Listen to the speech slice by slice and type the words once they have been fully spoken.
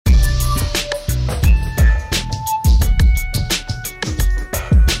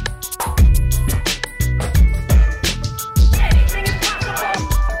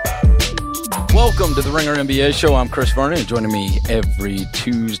Welcome to the Ringer NBA Show. I'm Chris Vernon, and joining me every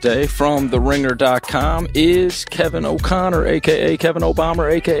Tuesday from TheRinger.com is Kevin O'Connor, a.k.a. Kevin O'Bomber,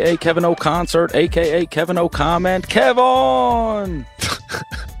 a.k.a. Kevin O'Concert, a.k.a. Kevin O'Comment. Kevin!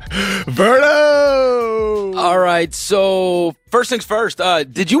 Vernon! All right, so first things first,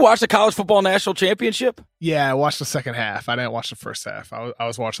 did you watch the College Football National Championship? Yeah, I watched the second half. I didn't watch the first half. I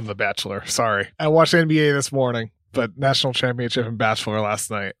was watching The Bachelor. Sorry. I watched NBA this morning, but National Championship and Bachelor last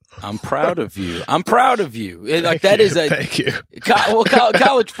night. I'm proud of you. Thank you.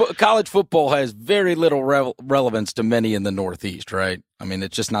 College football has very little relevance to many in the Northeast, right? I mean,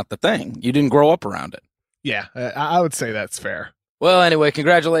 it's just not the thing. You didn't grow up around it. Yeah, I would say that's fair. Well, anyway,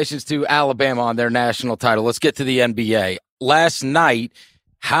 congratulations to Alabama on their national title. Let's get to the NBA. Last night,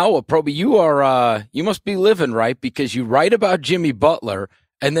 you must be living right, because you write about Jimmy Butler,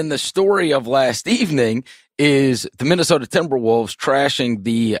 and then the story of last evening is the Minnesota Timberwolves trashing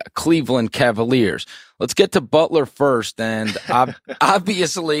the Cleveland Cavaliers. Let's get to Butler first, and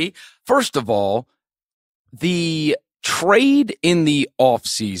obviously, first of all, the trade in the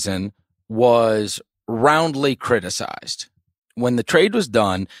offseason was roundly criticized. When the trade was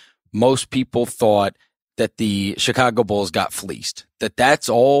done, most people thought that the Chicago Bulls got fleeced, that's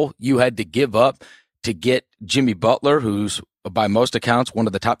all you had to give up to get Jimmy Butler, who's by most accounts one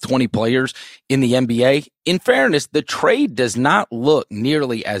of the top 20 players in the NBA. In fairness, the trade does not look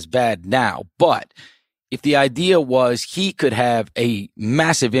nearly as bad now, but if the idea was he could have a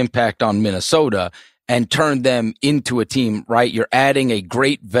massive impact on Minnesota and turn them into a team, right? You're adding a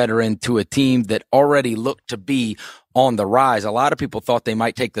great veteran to a team that already looked to be on the rise. A lot of people thought they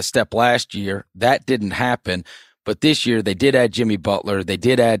might take the step last year. That didn't happen. But this year they did add Jimmy Butler. They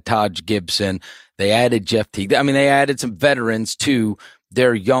did add Taj Gibson. They added Jeff Teague. I mean, they added some veterans to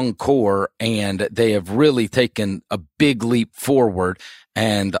their young core, and they have really taken a big leap forward.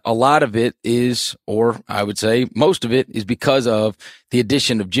 And a lot of it is, or I would say most of it is, because of the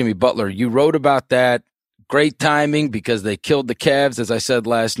addition of Jimmy Butler. You wrote about that. Great timing, because they killed the Cavs, as I said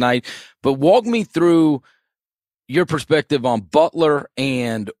last night. But walk me through your perspective on Butler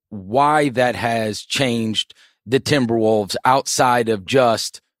and why that has changed the Timberwolves outside of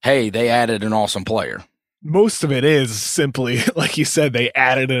just, hey, they added an awesome player. Most of it is simply, like you said, they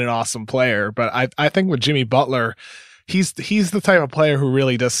added an awesome player. But I think with Jimmy Butler, he's the type of player who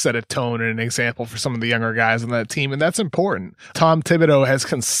really does set a tone and an example for some of the younger guys on that team, and that's important. Tom Thibodeau has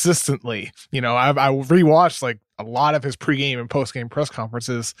consistently, I rewatched like a lot of his pregame and postgame press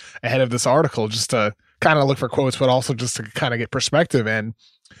conferences ahead of this article just to kind of look for quotes, but also just to kind of get perspective. And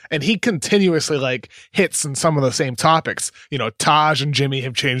he continuously hits in some of the same topics. Taj and Jimmy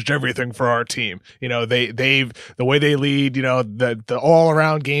have changed everything for our team. They've the way they lead, the all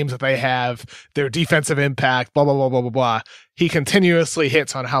around games that they have, their defensive impact, blah, blah, blah, blah, blah, blah. He continuously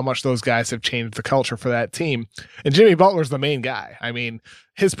hits on how much those guys have changed the culture for that team. And Jimmy Butler's the main guy. I mean,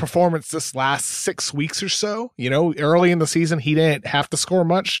 his performance this last 6 weeks or so, early in the season, he didn't have to score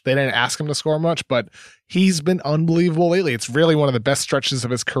much. They didn't ask him to score much, but he's been unbelievable lately. It's really one of the best stretches of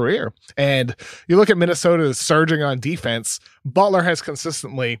his career. And you look at Minnesota surging on defense. Butler has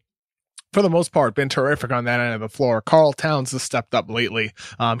consistently, for the most part, been terrific on that end of the floor. Karl Towns has stepped up lately.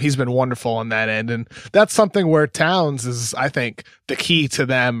 He's been wonderful on that end. And that's something where Towns is, I think, the key to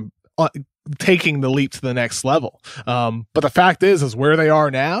them taking the leap to the next level. But the fact is where they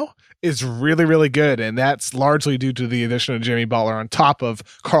are now is really, really good. And that's largely due to the addition of Jimmy Butler, on top of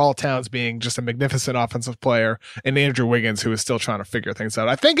Karl Towns being just a magnificent offensive player, and Andrew Wiggins, who is still trying to figure things out.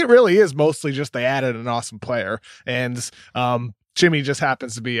 I think it really is mostly just they added an awesome player. And Jimmy just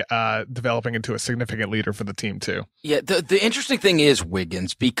happens to be developing into a significant leader for the team too. Yeah, the interesting thing is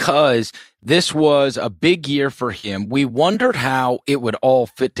Wiggins, because this was a big year for him. We wondered how it would all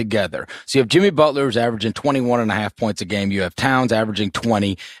fit together. So you have Jimmy Butler, who's averaging 21.5 points a game. You have Towns averaging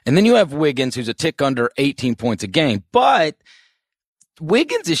 20. And then you have Wiggins, who's a tick under 18 points a game. But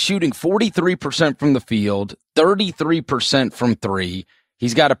Wiggins is shooting 43% from the field, 33% from three.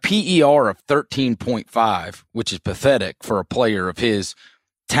 He's got a PER of 13.5, which is pathetic for a player of his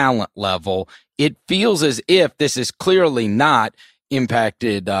talent level. It feels as if this is clearly not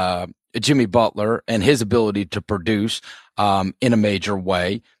impacted Jimmy Butler and his ability to produce in a major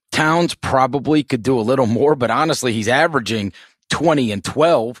way. Towns probably could do a little more, but honestly, he's averaging 20 and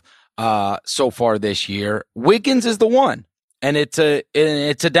 12 so far this year. Wiggins is the one, and it's a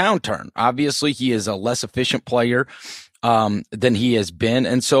downturn. Obviously, he is a less efficient player than he has been.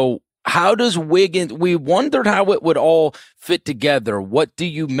 And so how does Wiggins, we wondered how it would all fit together. What do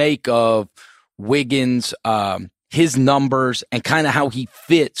you make of Wiggins, his numbers, and kind of how he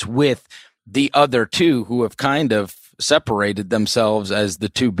fits with the other two who have kind of separated themselves as the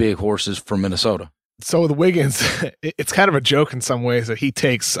two big horses for Minnesota? So with Wiggins, it's kind of a joke in some ways that he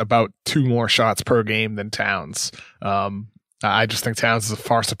takes about 2 more shots per game than Towns. I just think Towns is a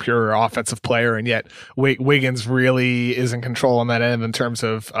far superior offensive player, and yet Wiggins really is in control on that end in terms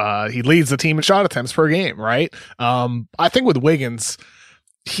of he leads the team in shot attempts per game, right? I think with Wiggins,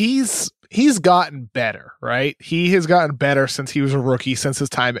 he's gotten better, right? He has gotten better since he was a rookie, since his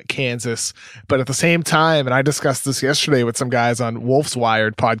time at Kansas. But at the same time, and I discussed this yesterday with some guys on Wolf's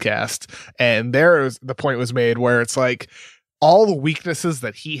Wired podcast, and the point was made where it's like all the weaknesses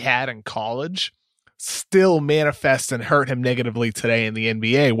that he had in college still manifest and hurt him negatively today in the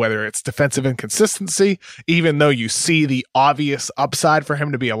NBA, whether it's defensive inconsistency, even though you see the obvious upside for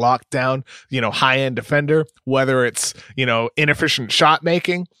him to be a lockdown, high-end defender, whether it's, inefficient shot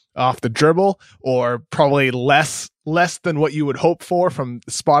making off the dribble, or probably less than what you would hope for from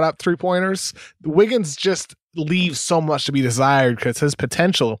spot up 3-pointers. Wiggins just leaves so much to be desired because his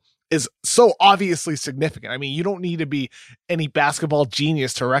potential is so obviously significant. I mean, you don't need to be any basketball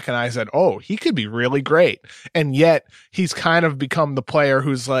genius to recognize that, he could be really great. And yet he's kind of become the player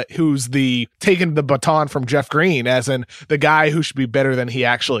who's taken the baton from Jeff Green, as in the guy who should be better than he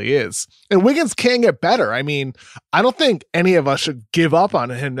actually is. And Wiggins can get better. I mean, I don't think any of us should give up on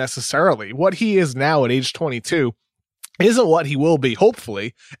him necessarily. What he is now at age 22 isn't what he will be,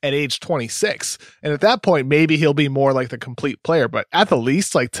 hopefully, at age 26. And at that point, maybe he'll be more like the complete player. But at the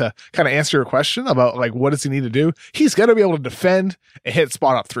least, like, to kind of answer your question about, like, what does he need to do? He's got to be able to defend and hit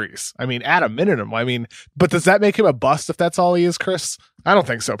spot up threes. I mean, at a minimum. I mean, but does that make him a bust if that's all he is, Chris? I don't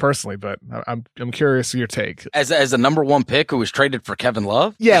think so personally, but I'm curious of your take. As a number 1 pick who was traded for Kevin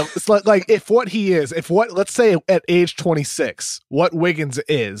Love? Yeah, it's like let's say at age 26, what Wiggins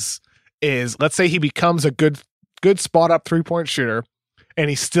is let's say he becomes a good spot up 3-point shooter, and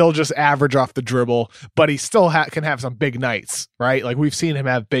he's still just average off the dribble, but he still can have some big nights, right? Like, we've seen him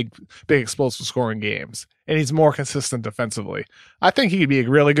have big explosive scoring games, and he's more consistent defensively. I think he could be a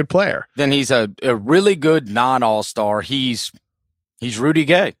really good player. Then he's a really good non-all-star. He's Rudy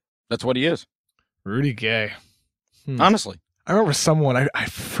Gay. That's what he is. Rudy Gay. Honestly. I remember someone, I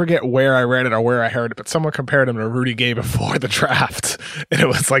forget where I read it or where I heard it, but someone compared him to Rudy Gay before the draft. And it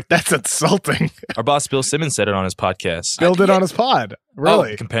was like, that's insulting. Our boss, Bill Simmons, said it on his podcast. Bill did on his pod.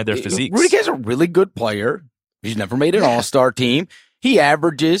 Really? Compared their physiques. Rudy Gay's a really good player. He's never made an all-star team. He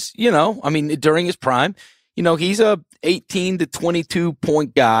averages, during his prime, he's a 18 to 22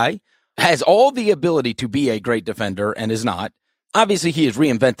 point guy, has all the ability to be a great defender and is not. Obviously, he has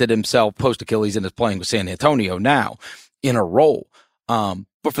reinvented himself post-Achilles and is playing with San Antonio now in a role.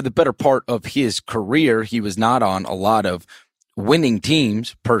 But for the better part of his career, he was not on a lot of winning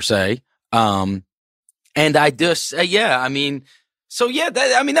teams per se. And I just,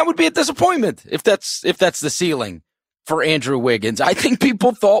 that would be a disappointment if that's the ceiling for Andrew Wiggins. I think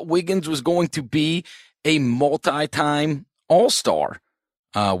people thought Wiggins was going to be a multi-time all-star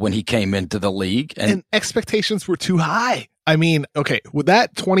when he came into the league. And expectations were too high. I mean, okay, with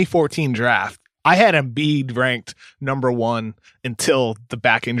that 2014 draft, I had Embiid ranked number 1 until the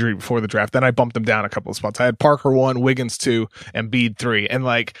back injury before the draft. Then I bumped him down a couple of spots. I had Parker 1, Wiggins 2, Embiid 3. And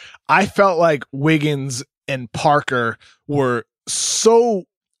like, I felt like Wiggins and Parker were so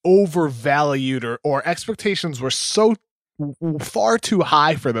overvalued, or expectations were so far too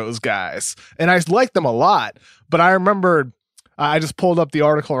high for those guys. And I liked them a lot, but I remembered, I just pulled up the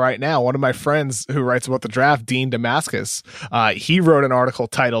article right now. One of my friends who writes about the draft, Dean Damascus, he wrote an article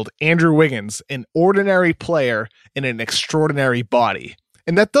titled "Andrew Wiggins, an Ordinary Player in an Extraordinary Body."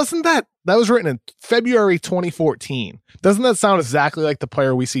 And that was written in February 2014. Doesn't that sound exactly like the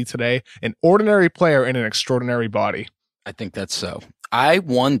player we see today? An ordinary player in an extraordinary body. I think that's so. I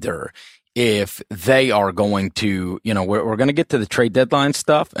wonder if they are going to, we're going to get to the trade deadline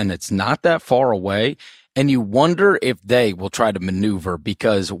stuff, and it's not that far away. And you wonder if they will try to maneuver,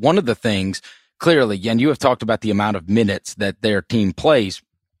 because one of the things, clearly, and you have talked about the amount of minutes that their team plays,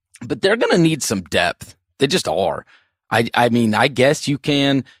 but they're going to need some depth. They just are. I mean, I guess you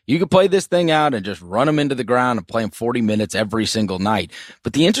can play this thing out and just run them into the ground and play them 40 minutes every single night.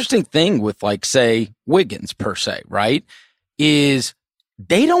 But the interesting thing with, like, say, Wiggins per se, right, is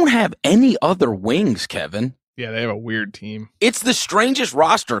they don't have any other wings, Kevin. Yeah, they have a weird team. It's the strangest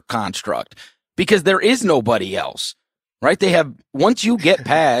roster construct, because there is nobody else, right? They have, once you get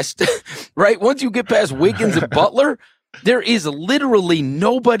past Wiggins and Butler, there is literally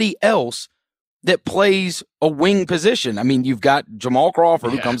nobody else that plays a wing position. I mean, you've got Jamal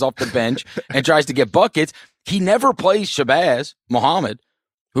Crawford, who comes off the bench and tries to get buckets. He never plays Shabazz Muhammad,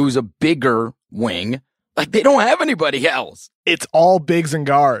 who's a bigger wing. Like, they don't have anybody else. It's all bigs and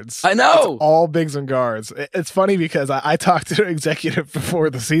guards. I know. It's all bigs and guards. It's funny because I talked to an executive before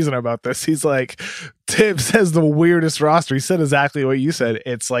the season about this. He's like, Tibbs has the weirdest roster. He said exactly what you said.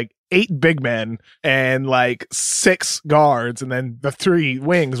 It's like 8 big men and like 6 guards, and then the 3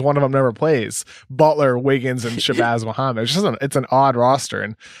 wings. One of them never plays. Butler, Wiggins, and Shabazz Muhammad. It's an odd roster.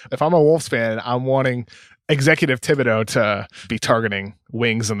 And if I'm a Wolves fan, I'm wanting Executive Thibodeau to be targeting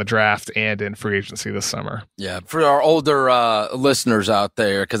wings in the draft and in free agency this summer. Yeah, for our older listeners out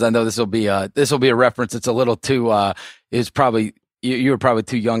there, because I know this will be a reference. It's a little too. Is probably you were probably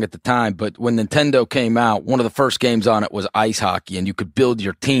too young at the time, but when Nintendo came out, one of the first games on it was ice hockey, and you could build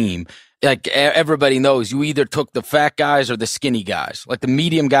your team. Like, everybody knows, you either took the fat guys or the skinny guys. Like, the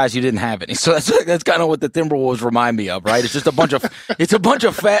medium guys, you didn't have any. So that's kind of what the Timberwolves remind me of, right? It's just a bunch of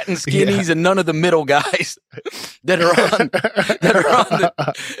fat and skinnies, and none of the middle guys that are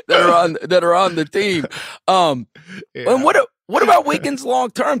on the team. And what about Wiggins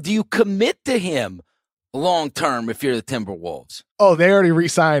long term? Do you commit to him long term if you're the Timberwolves? Oh, they already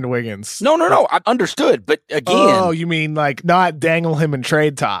re-signed Wiggins. No. I understood, but again. Oh, you mean like not dangle him in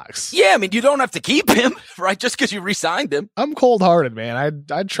trade talks? Yeah, I mean, you don't have to keep him, right? Just because you re-signed him. I'm cold-hearted, man.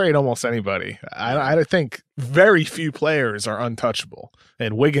 I'd trade almost anybody. I think very few players are untouchable,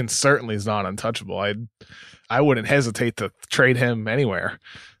 and Wiggins certainly is not untouchable. I wouldn't hesitate to trade him anywhere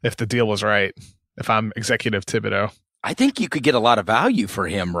if the deal was right. If I'm Executive Thibodeau, I think you could get a lot of value for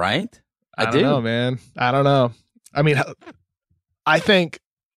him, right? I don't know, man. I don't know. I mean, I think,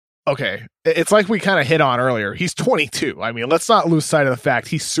 okay, it's like we kind of hit on earlier. He's 22. I mean, let's not lose sight of the fact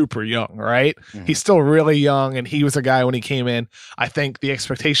he's super young, right? Mm-hmm. He's still really young, and he was a guy when he came in. I think the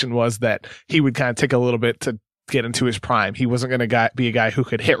expectation was that he would kind of take a little bit to get into his prime. He wasn't going to be a guy who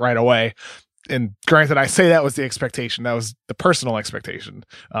could hit right away. And granted, I say that was the expectation. That was the personal expectation.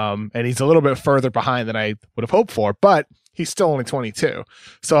 And he's a little bit further behind than I would have hoped for, but he's still only 22.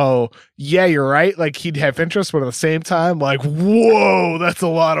 So, yeah, you're right. Like, he'd have interest, but at the same time, like, whoa, that's a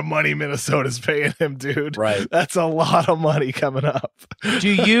lot of money Minnesota's paying him, dude. Right. That's a lot of money coming up. Do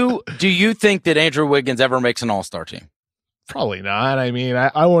you think that Andrew Wiggins ever makes an all-star team? Probably not. I mean,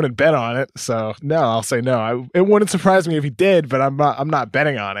 I wouldn't bet on it. So, no, I'll say no. It wouldn't surprise me if he did, but I'm not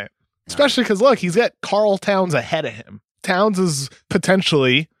betting on it. Especially because, look, he's got Karl Towns ahead of him. Towns is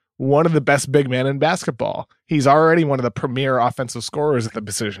potentially one of the best big men in basketball. He's already one of the premier offensive scorers at the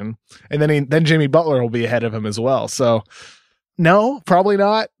position. And then Jimmy Butler will be ahead of him as well. So, no, probably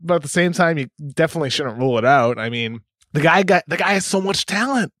not. But at the same time, you definitely shouldn't rule it out. I mean, the guy has so much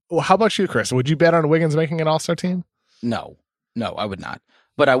talent. Well, how about you, Chris? Would you bet on Wiggins making an all-star team? No, I would not.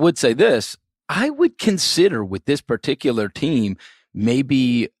 But I would say this. I would consider with this particular team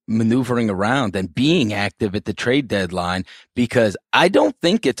maybe maneuvering around and being active at the trade deadline, because I don't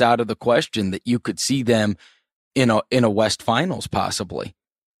think it's out of the question that you could see them in a West Finals possibly.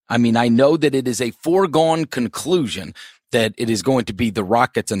 I mean, I know that it is a foregone conclusion that it is going to be the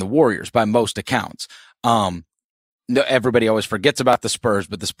Rockets and the Warriors by most accounts. Everybody always forgets about the Spurs,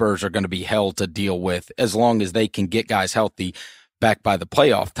 but the Spurs are going to be hell to deal with as long as they can get guys healthy back by the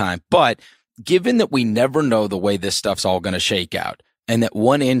playoff time. But given that we never know the way this stuff's all going to shake out and that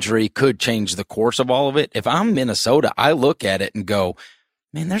one injury could change the course of all of it, if I'm Minnesota, I look at it and go,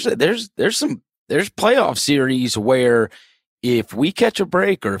 man, there's playoff series where if we catch a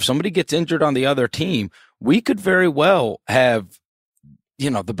break or if somebody gets injured on the other team, we could very well have,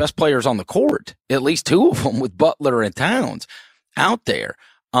 the best players on the court, at least 2 of them with Butler and Towns out there.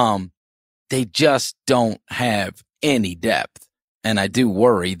 They just don't have any depth. And I do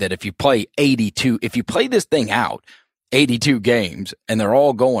worry that if you play this thing out 82 games and they're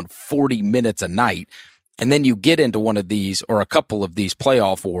all going 40 minutes a night, and then you get into one of these or a couple of these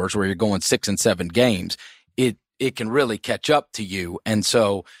playoff wars where you're going 6 and 7 games, it can really catch up to you. And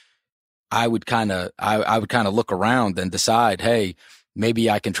so I would kind of look around and decide, hey, maybe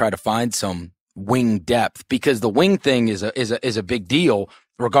I can try to find some wing depth, because the wing thing is a big deal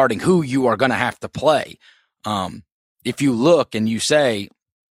regarding who you are going to have to play. If you look and you say,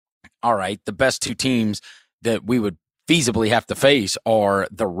 all right, the best 2 teams that we would feasibly have to face are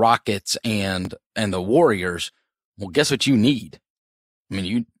the Rockets and the Warriors. Well, guess what you need? I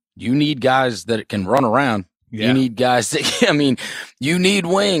mean, you need guys that can run around. Yeah. You need guys you need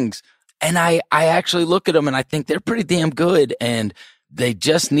wings. And I actually look at them and I think they're pretty damn good, and they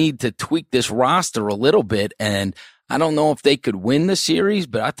just need to tweak this roster a little bit. And I don't know if they could win the series,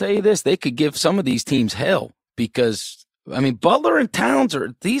 but I'll tell you this, they could give some of these teams hell. Because, I mean, Butler and Towns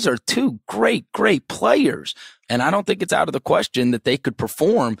these are 2 great players. And I don't think it's out of the question that they could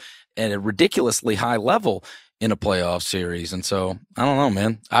perform at a ridiculously high level in a playoff series. And so I don't know,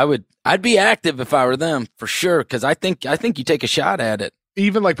 man. I'd be active if I were them for sure, because I think you take a shot at it.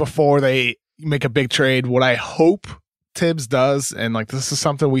 Even like before they make a big trade, what I hope Tibbs does, and like this is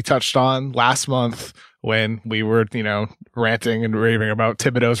something we touched on last month when we were, ranting and raving about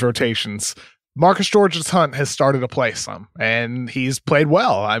Thibodeau's rotations. Marcus George's Hunt has started to play some, and he's played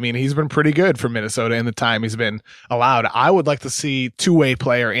well. I mean, he's been pretty good for Minnesota in the time he's been allowed. I would like to see two-way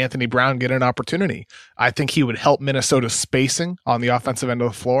player Anthony Brown get an opportunity. I think he would help Minnesota's spacing on the offensive end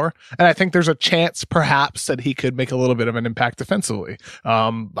of the floor, and I think there's a chance perhaps that he could make a little bit of an impact defensively.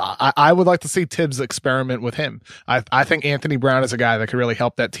 I would like to see Tibbs experiment with him. I think Anthony Brown is a guy that could really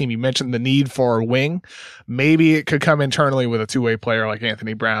help that team. You mentioned the need for a wing. Maybe it could come internally with a two-way player like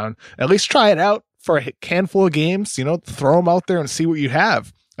Anthony Brown. At least try it out for a handful of games, throw them out there and see what you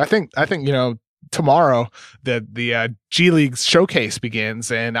have. I think, tomorrow the G League showcase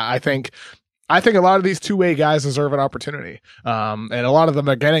begins, and I think a lot of these two-way guys deserve an opportunity. And a lot of them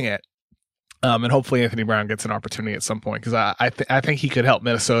are getting it. And hopefully Anthony Brown gets an opportunity at some point, because I think he could help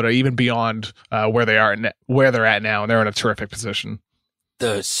Minnesota even beyond where they're at now, and they're in a terrific position.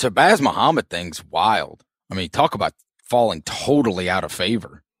 The Shabazz Muhammad thing's wild. I mean, talk about falling totally out of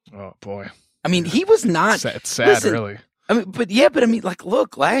favor. Oh boy. I mean, he was not. It's sad, really. I mean,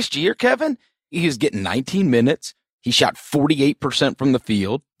 look, last year, Kevin, he was getting 19 minutes. He shot 48% from the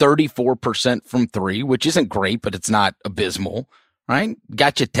field, 34% from three, which isn't great, but it's not abysmal, right?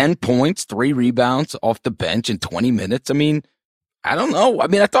 Got you 10 points, 3 rebounds off the bench in 20 minutes. I mean, I don't know. I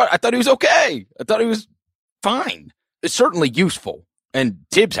mean, I thought he was okay. I thought he was fine. It's certainly useful. And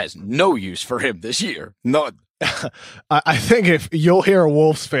Tibbs has no use for him this year. None. I think if you'll hear a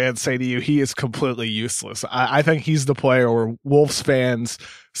Wolves fan say to you, he is completely useless. I think he's the player where Wolves fans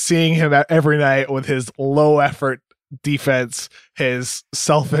seeing him every night with his low effort defense, his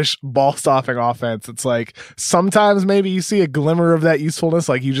selfish ball stopping offense. It's like sometimes maybe you see a glimmer of that usefulness,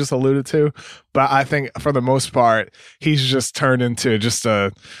 like you just alluded to. But I think for the most part, he's just turned into just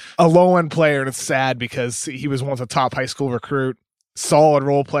a low end player. And it's sad because he was once a top high school recruit, solid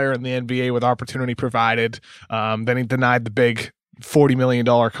role player in the NBA with opportunity provided. Then he denied the big $40 million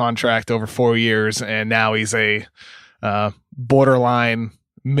contract over 4 years, and now he's a borderline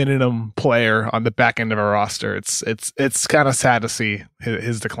minimum player on the back end of our roster. It's kind of sad to see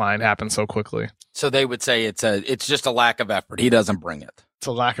his decline happen so quickly. So they would say it's just a lack of effort. He doesn't bring it. It's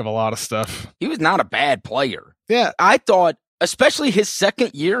a lack of a lot of stuff. He was not a bad player. Yeah, I thought, especially his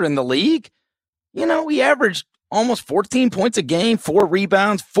second year in the league, he averaged almost 14 points a game, 4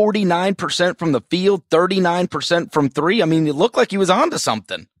 rebounds, 49% from the field, 39% from three. I mean, it looked like he was onto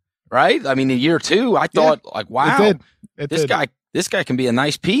something, right? I mean, in year 2, I thought, wow, this guy can be a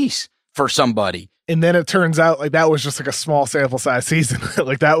nice piece for somebody. And then it turns out like that was just like a small sample size season.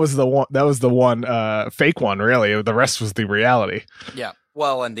 Like that was the one fake one, really. The rest was the reality. Yeah.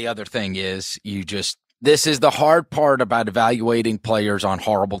 Well, and the other thing is this is the hard part about evaluating players on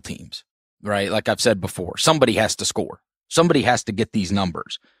horrible teams. Right? Like I've said before, somebody has to score. Somebody has to get these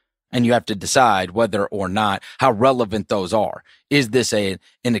numbers. And you have to decide whether or not how relevant those are. Is this an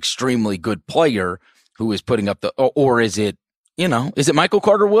extremely good player who is putting up or is it, is it Michael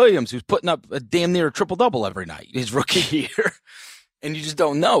Carter Williams who's putting up a damn near triple-double every night his rookie year? And you just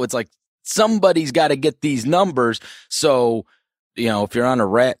don't know. It's like somebody's got to get these numbers. So, if you're on a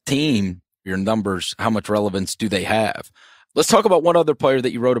rat team, your numbers, how much relevance do they have? Let's talk about one other player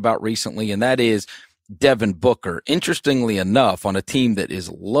that you wrote about recently, and that is Devin Booker. Interestingly enough, on a team that is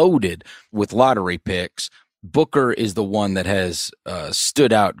loaded with lottery picks, Booker is the one that has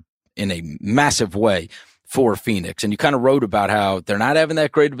stood out in a massive way for Phoenix. And you kind of wrote about how they're not having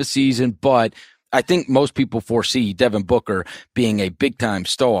that great of a season, but I think most people foresee Devin Booker being a big-time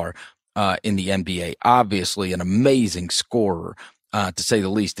star in the NBA. Obviously, an amazing scorer, to say the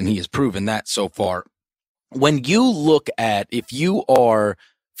least, and he has proven that so far. When you look at, if you are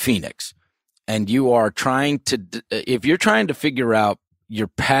Phoenix and you are if you're trying to figure out your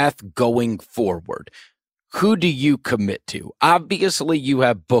path going forward, who do you commit to? Obviously, you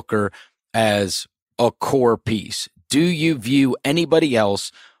have Booker as a core piece. Do you view anybody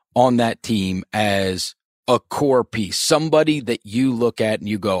else on that team as a core piece? Somebody that you look at and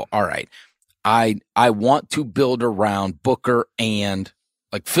you go, all right, I want to build around Booker and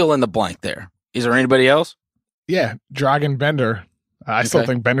like fill in the blank there. Is there anybody else? Yeah, Dragan Bender. I still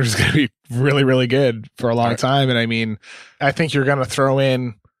think Bender's going to be really, really good for a long time. And I mean, I think you're going to throw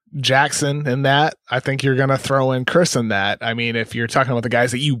in Jackson in that. I think you're going to throw in Chris in that. I mean, if you're talking about the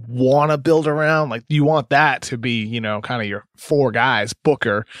guys that you want to build around, like you want that to be, kind of your 4 guys,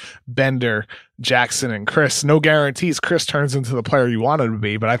 Booker, Bender, Jackson and Chris. No guarantees Chris turns into the player you want him to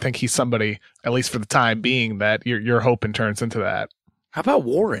be, but I think he's somebody, at least for the time being, that you're hoping turns into that. How about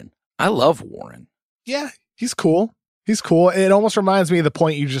Warren? I love Warren. Yeah, he's cool. He's cool. It almost reminds me of the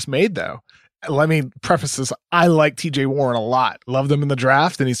point you just made, though. Let me preface this. I like TJ Warren a lot. Loved him in the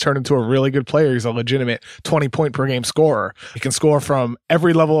draft, and he's turned into a really good player. He's a legitimate 20-point per game scorer. He can score from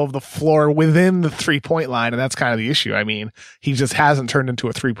every level of the floor within the 3-point line, and that's kind of the issue. I mean, he just hasn't turned into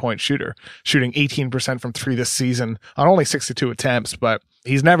a 3-point shooter, shooting 18% from 3 this season on only 62 attempts, but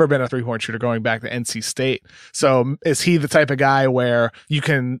he's never been a 3-point shooter going back to NC State. So is he the type of guy where you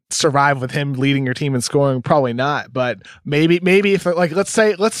can survive with him leading your team in scoring? Probably not, but maybe if, like, let's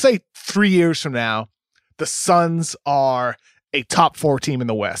say 3 years from now, the Suns are a top 4 team in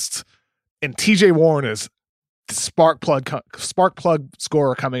the West, and TJ Warren is the spark plug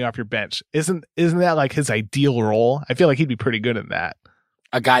scorer coming off your bench. Isn't that like his ideal role? I feel like he'd be pretty good in that.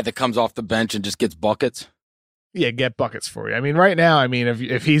 A guy that comes off the bench and just gets buckets. Yeah, get buckets for you. I mean, right now,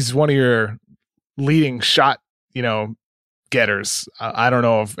 if he's one of your leading shot, getters, I don't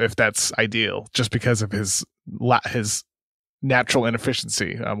know if that's ideal, just because of his natural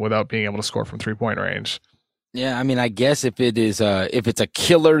inefficiency without being able to score from 3-point range. Yeah, I mean, I guess if it's a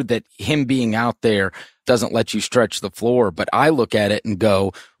killer, that him being out there doesn't let you stretch the floor. But I look at it and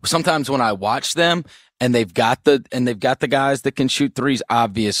go, sometimes when I watch them and they've got the guys that can shoot threes,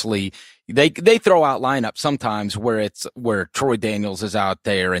 obviously they throw out lineups sometimes where Troy Daniels is out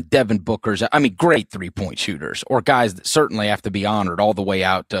there and Devin Booker's, great 3-point shooters, or guys that certainly have to be honored all the way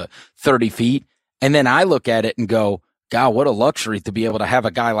out to 30 feet. And then I look at it and go, God, what a luxury to be able to have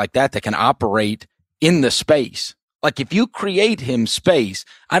a guy like that can operate in the space. Like, if you create him space,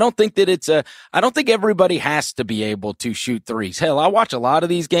 I don't think everybody has to be able to shoot threes. Hell, I watch a lot of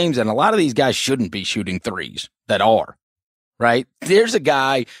these games, and a lot of these guys shouldn't be shooting threes that are, right? There's a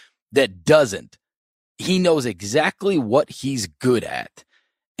guy that doesn't. He knows exactly what he's good at.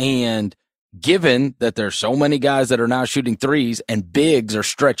 And given that there's so many guys that are now shooting threes and bigs are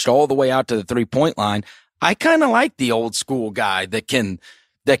stretched all the way out to the 3-point line, I kind of like the old school guy that can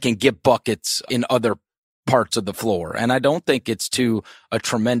get buckets in other parts of the floor. And I don't think it's to a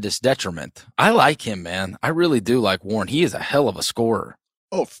tremendous detriment. I like him, man. I really do like Warren. He is a hell of a scorer.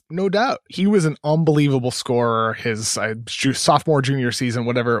 Oh, no doubt. He was an unbelievable scorer his sophomore, junior season,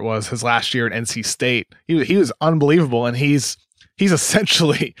 whatever it was, his last year at NC State. He was unbelievable, and he's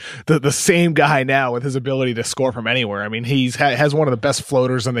essentially the same guy now with his ability to score from anywhere. I mean, has one of the best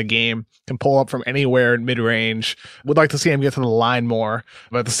floaters in the game, can pull up from anywhere in mid-range. Would like to see him get to the line more.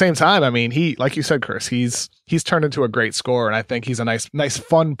 But at the same time, I mean, he, like you said, Chris, he's turned into a great scorer, and I think he's a nice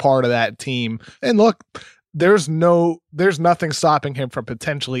fun part of that team. And look, there's nothing stopping him from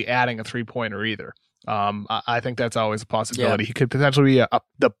potentially adding a 3-pointer either. I think that's always a possibility. Yeah. He could potentially be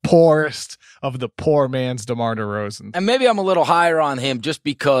the poorest of the poor man's DeMar DeRozan. And maybe I'm a little higher on him just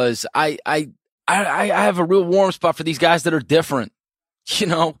because I have a real warm spot for these guys that are different.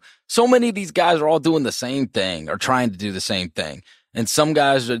 So many of these guys are all doing the same thing or trying to do the same thing. And some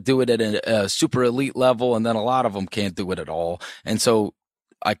guys do it at a super elite level, and then a lot of them can't do it at all. And so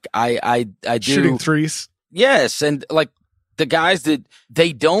I do shooting threes. Yes, and like the guys that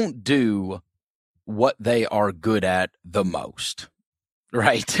they don't do what they are good at the most,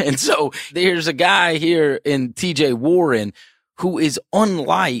 right? And so there's a guy here in TJ Warren who is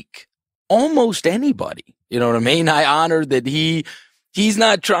unlike almost anybody. You know what I mean? I honor that he's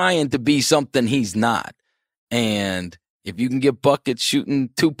not trying to be something he's not. And if you can get buckets shooting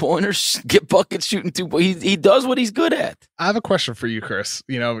 2-pointers, get buckets shooting 2-pointers. He does what he's good at. I have a question for you, Chris.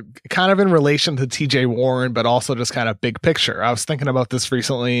 Kind of in relation to TJ Warren, but also just kind of big picture. I was thinking about this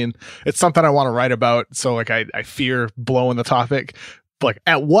recently, and it's something I want to write about. So I fear blowing the topic. But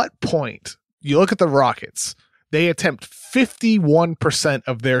at what point, you look at the Rockets, they attempt 51%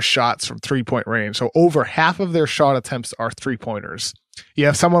 of their shots from 3-point range. So over half of their shot attempts are 3-pointers. You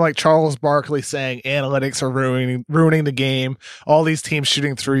have someone like Charles Barkley saying analytics are ruining the game. All these teams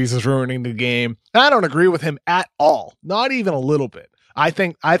shooting threes is ruining the game. And I don't agree with him at all. Not even a little bit. I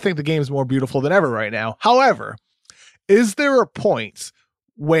think the game is more beautiful than ever right now. However, is there a point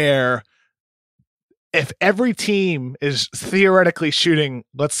where if every team is theoretically shooting,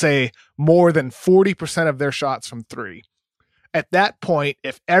 let's say, more than 40% of their shots from 3, at that point,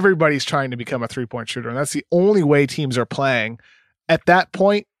 if everybody's trying to become a 3-point shooter, and that's the only way teams are playing, at that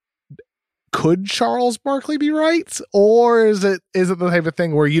point, could Charles Barkley be right? Or is it the type of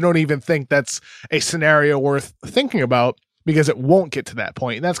thing where you don't even think that's a scenario worth thinking about because it won't get to that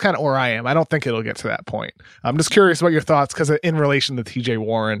point? And that's kind of where I am. I don't think it'll get to that point. I'm just curious about your thoughts because in relation to TJ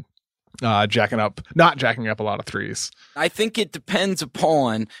Warren not jacking up a lot of threes. I think it depends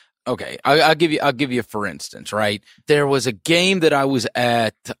upon Okay, I'll give you for instance, right? There was a game that I was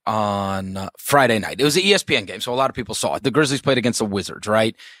at on Friday night. It was an ESPN game, so a lot of people saw it. The Grizzlies played against the Wizards,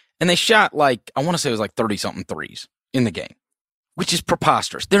 right? And they shot I want to say it was 30-something threes in the game, which is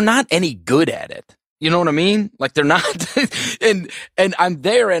preposterous. They're not any good at it. You know what I mean? They're not. and I'm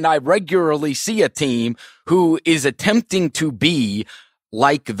there and I regularly see a team who is attempting to be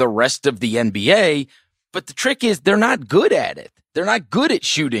like the rest of the NBA, but the trick is they're not good at it. They're not good at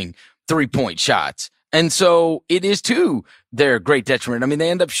shooting 3-point shots. And so it is to their great detriment. I mean, they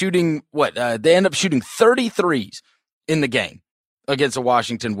end up shooting 33s in the game against the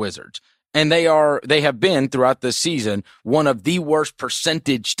Washington Wizards. And they have been throughout the season one of the worst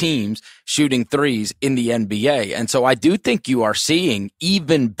percentage teams shooting threes in the NBA. And so I do think you are seeing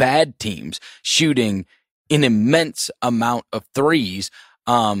even bad teams shooting an immense amount of threes.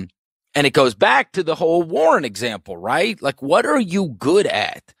 And it goes back to the whole Warren example, right? What are you good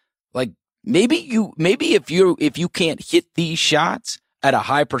at? Maybe if you can't hit these shots at a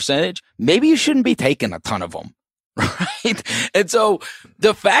high percentage, maybe you shouldn't be taking a ton of them, right? And so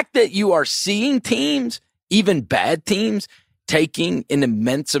the fact that you are seeing teams, even bad teams, taking an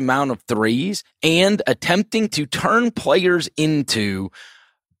immense amount of threes and attempting to turn players into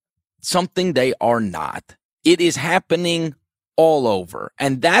something they are not, it is happening all over.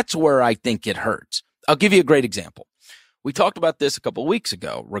 And that's where I think it hurts. I'll give you a great example. We talked about this a couple of weeks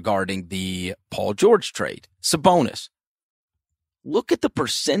ago regarding the Paul George trade. Sabonis. Look at the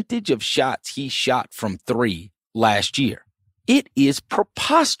percentage of shots he shot from three last year. It is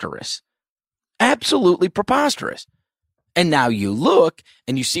preposterous. Absolutely preposterous. And now you look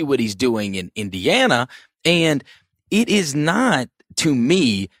and you see what he's doing in Indiana, and it is not, to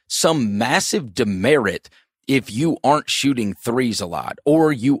me, some massive demerit if you aren't shooting threes a lot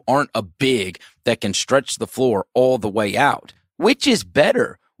or you aren't a big that can stretch the floor all the way out. Which is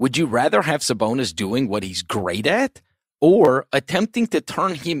better? Would you rather have Sabonis doing what he's great at or attempting to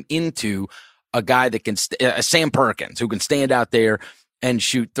turn him into a guy that can, Sam Perkins, who can stand out there and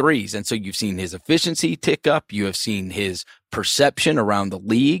shoot threes? And so you've seen his efficiency tick up. You have seen his perception around the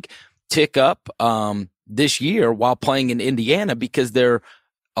league tick up this year while playing in Indiana because they're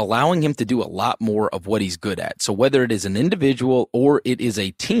allowing him to do a lot more of what he's good at. So whether it is an individual or it is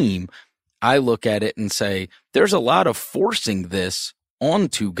a team, I look at it and say, there's a lot of forcing this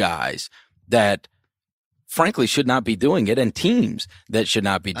onto guys that frankly should not be doing it and teams that should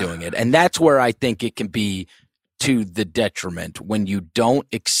not be doing it. And that's where I think it can be to the detriment when you don't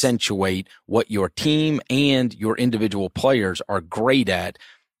accentuate what your team and your individual players are great at.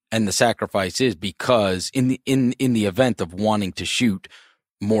 And the sacrifice is because in the event of wanting to shoot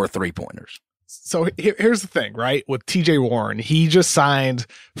more 3-pointers. So here's the thing, right? With TJ Warren, he just signed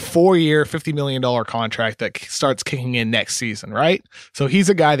 4-year, $50 million contract that starts kicking in next season, right? So he's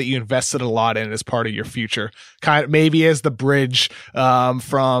a guy that you invested a lot in as part of your future, kind of maybe as the bridge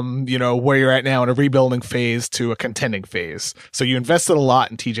from, where you're at now in a rebuilding phase to a contending phase. So you invested a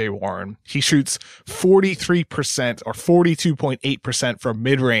lot in TJ Warren. He shoots 43% or 42.8% from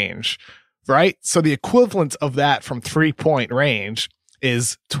mid-range, right? So the equivalent of that from 3-point range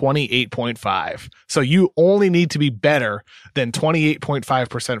is 28.5. So you only need to be better than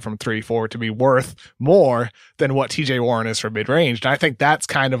 28.5% from 3 for it to be worth more than what TJ Warren is for mid-range. And I think that's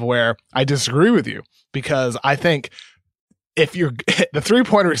kind of where I disagree with you, because I think if you're the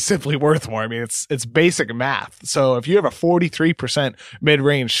 3-pointer is simply worth more. I mean, it's basic math. So if you have a 43%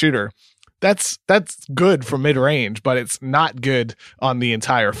 mid-range shooter, that's good for mid-range, but it's not good on the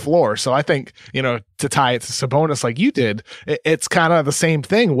entire floor. So I think, to tie it to Sabonis like you did, it's kind of the same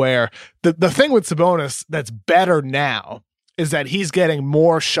thing where the thing with Sabonis that's better now is that he's getting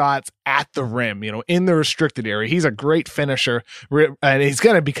more shots at the rim, in the restricted area. He's a great finisher, and he's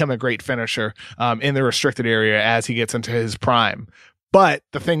going to become a great finisher in the restricted area as he gets into his prime. But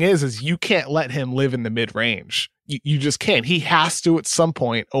the thing is you can't let him live in the mid-range. You just can't. He has to, at some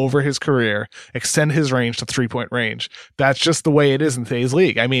point over his career, extend his range to 3-point range. That's just the way it is in today's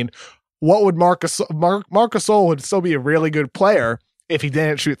league. I mean, what would Marc Gasol would still be a really good player if he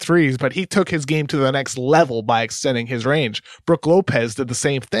didn't shoot threes, but he took his game to the next level by extending his range. Brook Lopez did the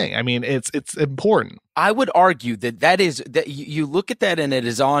same thing. I mean, it's important. I would argue that you look at that and it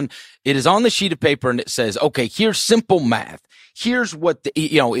is on the sheet of paper and it says, okay, here's simple math. Here's what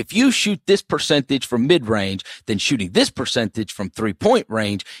if you shoot this percentage from mid-range, then shooting this percentage from 3-point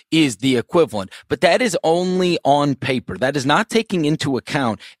range is the equivalent. But that is only on paper. That is not taking into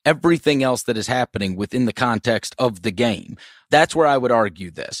account everything else that is happening within the context of the game. That's where I would argue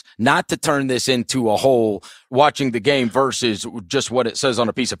this. Not to turn this into a whole watching the game versus just what it says on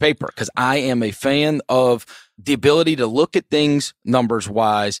a piece of paper, because I am a fan of the ability to look at things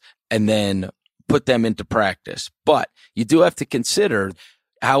numbers-wise and then put them into practice. But you do have to consider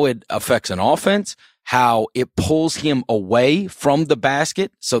how it affects an offense, how it pulls him away from the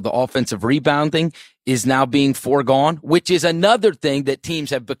basket. So the offensive rebounding is now being foregone, which is another thing that teams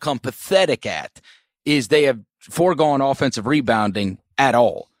have become pathetic at, is they have foregone offensive rebounding at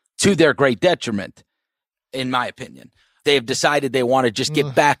all to their great detriment, in my opinion. They have decided they want to just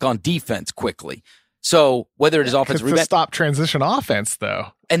get back on defense quickly. So whether it is offensive rebound, stop transition offense, though.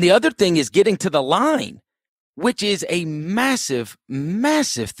 And the other thing is getting to the line, which is a massive,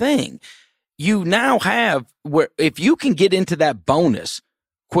 massive thing. You now have where if you can get into that bonus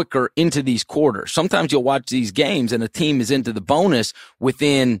quicker into these quarters, sometimes you'll watch these games and a team is into the bonus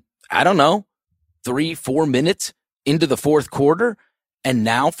within, I don't know, 3-4 minutes into the fourth quarter. And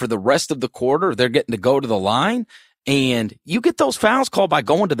now for the rest of the quarter, they're getting to go to the line. And you get those fouls called by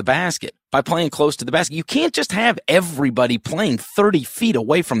going to the basket, by playing close to the basket. You can't just have everybody playing 30 feet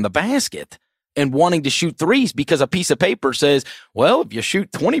away from the basket and wanting to shoot threes because a piece of paper says, well, if you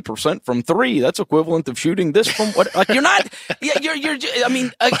shoot 20% from three, that's equivalent of shooting this from what, like you're not, yeah, I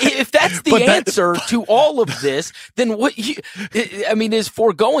mean, if that's the answer to all of this, then what is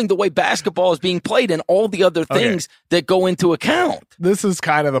foregoing the way basketball is being played and all the other things that go into account. This is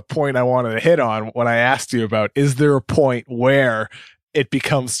kind of the point I wanted to hit on when I asked you about, is there a point where it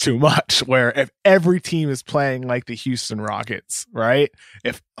becomes too much, where if every team is playing like the Houston Rockets, right?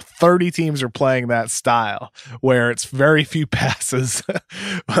 If 30 teams are playing that style, where it's very few passes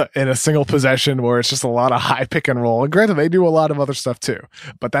in a single possession, where it's just a lot of high pick and roll. And granted, they do a lot of other stuff too,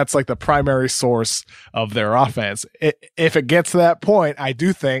 but that's like the primary source of their offense. If it gets to that point, I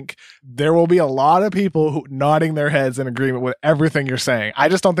do think there will be a lot of people who nodding their heads in agreement with everything you're saying. I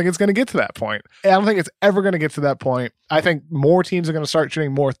just don't think it's going to get to that point. I don't think it's ever going to get to that point. I think more teams are going to start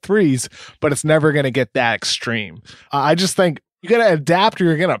shooting more threes, but it's never going to get that extreme. I just think you got to adapt or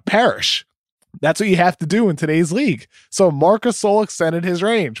you're going to perish. That's what you have to do in today's league. So Marcus Gasol extended his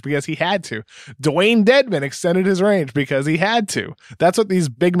range because he had to. Dwayne Dedmon extended his range because he had to. That's what these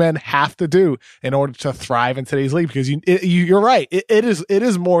big men have to do in order to thrive in today's league, because you're right. It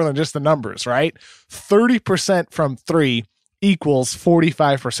is more than just the numbers, right? 30% from three equals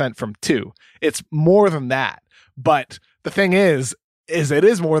 45% from two. It's more than that. But the thing is it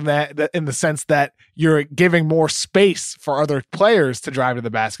is more than that in the sense that you're giving more space for other players to drive to the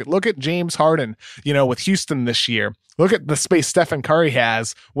basket. Look at James Harden, with Houston this year. Look at the space Stephen Curry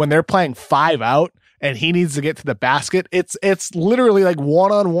has when they're playing 5 out and he needs to get to the basket. It's literally like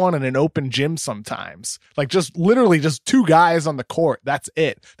one-on-one in an open gym sometimes. Like just literally just 2 guys on the court. That's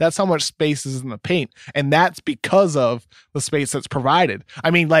it. That's how much space is in the paint. And that's because of the space that's provided.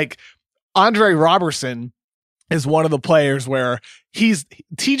 I mean, like Andre Robertson is one of the players where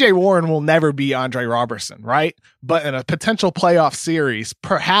TJ Warren will never be Andre Robertson, right? But in a potential playoff series,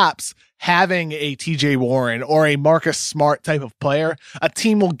 perhaps having a TJ Warren or a Marcus Smart type of player, a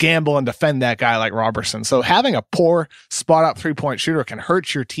team will gamble and defend that guy like Robertson. So having a poor spot up 3-point shooter can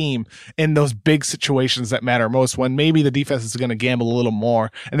hurt your team in those big situations that matter most, when maybe the defense is going to gamble a little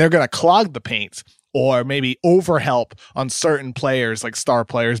more and they're going to clog the paint, or maybe overhelp on certain players like star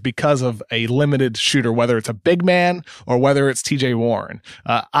players because of a limited shooter, whether it's a big man or whether it's TJ Warren.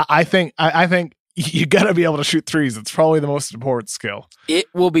 I think you got to be able to shoot threes. It's probably the most important skill. It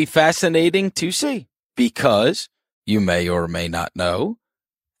will be fascinating to see, because you may or may not know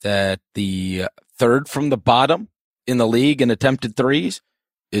that the third from the bottom in the league in attempted threes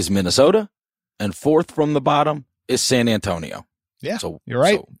is Minnesota, and fourth from the bottom is San Antonio. Yeah, so you're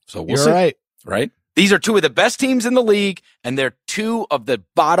right. So we'll see. Right? These are 2 of the best teams in the league, and they're 2 of the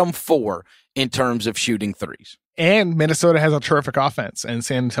bottom 4 in terms of shooting threes. And Minnesota has a terrific offense, and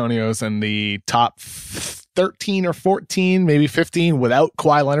San Antonio's in the top 13 or 14, maybe 15 without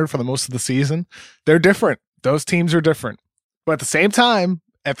Kawhi Leonard for the most of the season. They're different. Those teams are different. But at the same time,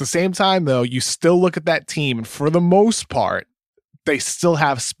 though, you still look at that team, and for the most part, they still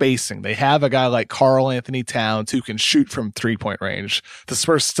have spacing. They have a guy like Karl Anthony Towns who can shoot from 3-point range. The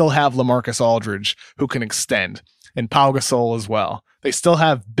Spurs still have LaMarcus Aldridge who can extend, and Pau Gasol as well. They still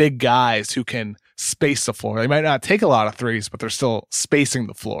have big guys who can space the floor. They might not take a lot of threes, but they're still spacing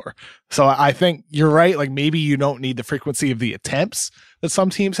the floor. So I think you're right. Like maybe you don't need the frequency of the attempts that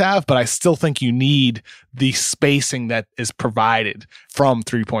some teams have, but I still think you need the spacing that is provided from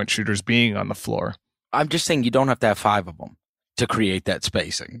 3-point shooters being on the floor. I'm just saying you don't have to have 5 of them to create that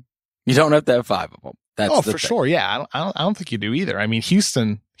spacing. You don't have to have 5 of them. That's for sure. Yeah. I don't think you do either. I mean,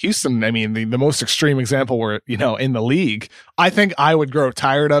 Houston Houston, I mean, the most extreme example where, in the league, I think I would grow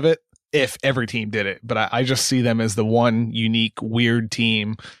tired of it if every team did it. But I just see them as the one unique, weird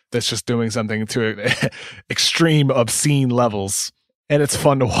team that's just doing something to extreme, obscene levels. And it's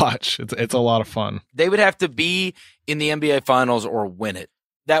fun to watch. It's a lot of fun. They would have to be in the NBA Finals or win it.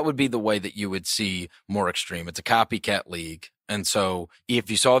 That would be the way that you would see more extreme. It's a copycat league. And so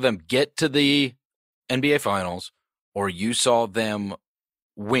if you saw them get to the NBA Finals or you saw them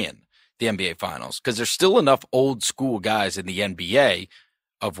win the NBA Finals, because there's still enough old school guys in the NBA,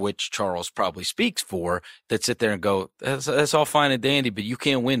 of which Charles probably speaks for, that sit there and go, that's all fine and dandy, but you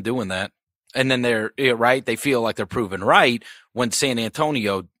can't win doing that. And then they feel like they're proven right when San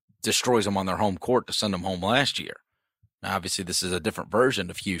Antonio destroys them on their home court to send them home last year. Now, obviously, this is a different version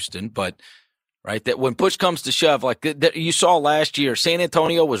of Houston, but right, that when push comes to shove, like you saw last year, San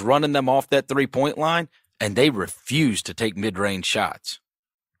Antonio was running them off that 3-point line, and they refused to take mid-range shots.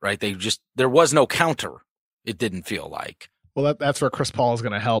 Right, there was no counter. It didn't feel like. Well, that's where Chris Paul is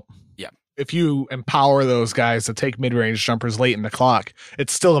going to help. Yeah. If you empower those guys to take mid-range jumpers late in the clock,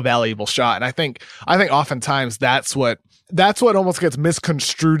 it's still a valuable shot. And I think oftentimes that's what almost gets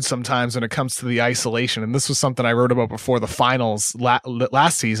misconstrued sometimes when it comes to the isolation. And this was something I wrote about before the finals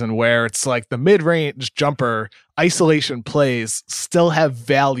last season, where it's like the mid-range jumper isolation plays still have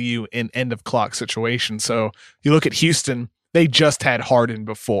value in end of clock situations. So you look at Houston, they just had Harden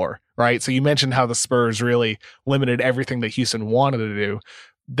before, right? So you mentioned how the Spurs really limited everything that Houston wanted to do.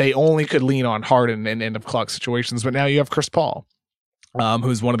 They only could lean on Harden in end of clock situations, but now you have Chris Paul,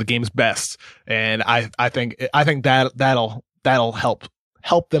 who's one of the game's best, and I think that'll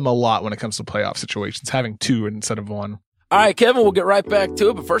help them a lot when it comes to playoff situations, having two instead of one. All right, Kevin, we'll get right back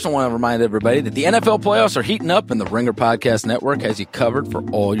to it. But first, I want to remind everybody that the NFL playoffs are heating up, and the Ringer Podcast Network has you covered for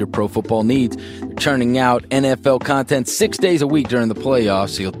all your pro football needs. They're churning out NFL content 6 days a week during the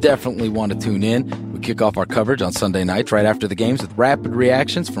playoffs, so you'll definitely want to tune in. We kick off our coverage on Sunday nights right after the games with rapid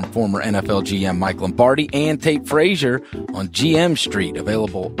reactions from former NFL GM Mike Lombardi and Tate Frazier on GM Street,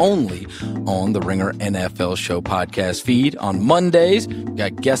 available only on the Ringer NFL Show podcast feed. On Mondays, we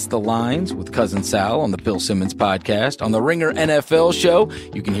got Guess the Lines with Cousin Sal on the Bill Simmons podcast. On the Ringer NFL Show,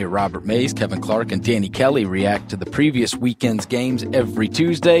 you can hear Robert Mays, Kevin Clark, and Danny Kelly react to the previous weekend's games every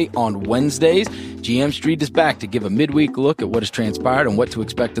Tuesday. On Wednesdays, GM Street is back to give a midweek look at what has transpired and what to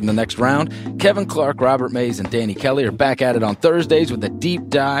expect in the next round. Kevin Clark, Robert Mays, and Danny Kelly are back at it on Thursdays with a deep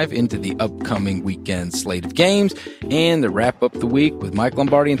dive into the upcoming weekend slate of games. And to wrap up the week with Mike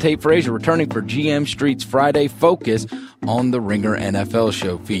Lombardi and Tate Frazier returning for GM Street's Friday Focus on the Ringer NFL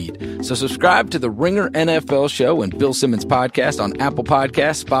Show feed. So subscribe to the Ringer NFL Show and Bill Simmons podcast on Apple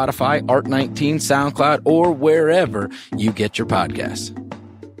Podcasts, Spotify, Art19, SoundCloud, or wherever you get your podcasts.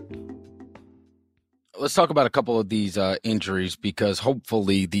 Let's talk about a couple of these injuries, because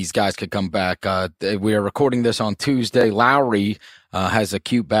hopefully these guys could come back. We are recording this on Tuesday. Lowry has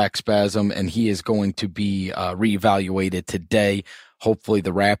acute back spasm, and he is going to be reevaluated today. Hopefully the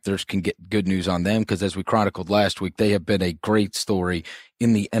Raptors can get good news on them, because as we chronicled last week, they have been a great story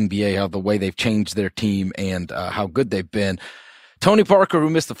in the NBA, how the way they've changed their team and how good they've been. Tony Parker, who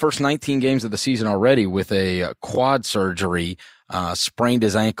missed the first 19 games of the season already with a quad surgery, sprained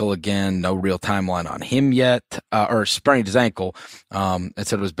his ankle again. No real timeline on him yet, or sprained his ankle, and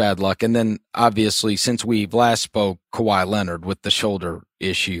said it was bad luck. And then obviously since we last spoke, Kawhi Leonard with the shoulder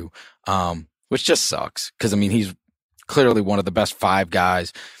issue, which just sucks, because I mean, he's clearly one of the best five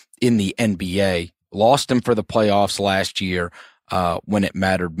guys in the NBA. Lost him for the playoffs last year when it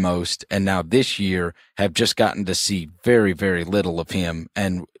mattered most, and now this year have just gotten to see very, very little of him.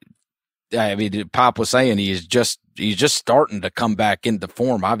 And I mean, Pop was saying he's just starting to come back into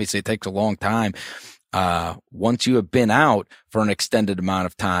form. Obviously, it takes a long time. Once you have been out for an extended amount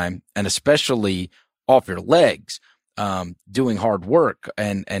of time, and especially off your legs, doing hard work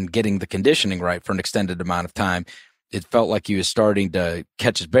and getting the conditioning right for an extended amount of time, it felt like he was starting to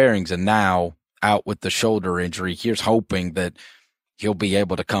catch his bearings. And now out with the shoulder injury, here's hoping that he'll be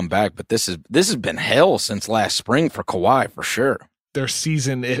able to come back. But this has been hell since last spring for Kawhi, for sure. Their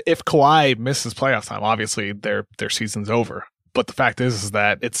season, if Kawhi misses playoff time, obviously their season's over. But the fact is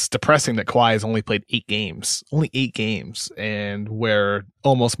that it's depressing that Kawhi has only played 8 games, and we're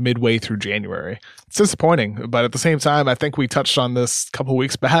almost midway through January. It's disappointing, but at the same time, I think we touched on this a couple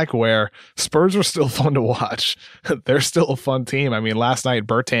weeks back where Spurs are still fun to watch. They're still a fun team. I mean, last night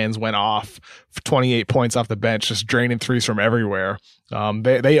Bertans went off for 28 points off the bench, just draining threes from everywhere.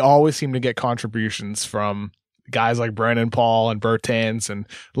 They always seem to get contributions from guys like Brandon Paul and Bertans, and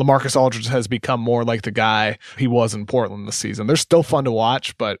LaMarcus Aldridge has become more like the guy he was in Portland this season. They're still fun to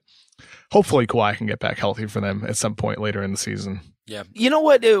watch, but hopefully Kawhi can get back healthy for them at some point later in the season. Yeah. You know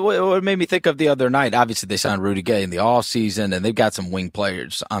what made me think of the other night? Obviously, they signed Rudy Gay in the offseason, and they've got some wing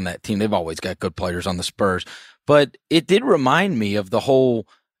players on that team. They've always got good players on the Spurs. But it did remind me of the whole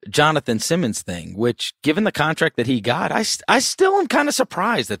Jonathan Simmons thing, which, given the contract that he got, I still am kind of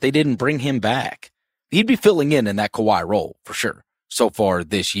surprised that they didn't bring him back. He'd be filling in that Kawhi role for sure so far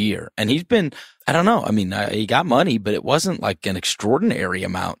this year. And he's been, I don't know. I mean, he got money, but it wasn't like an extraordinary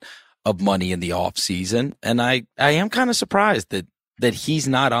amount of money in the offseason. And I am kind of surprised that he's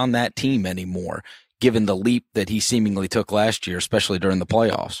not on that team anymore, given the leap that he seemingly took last year, especially during the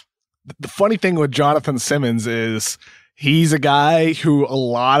playoffs. The funny thing with Jonathan Simmons is he's a guy who a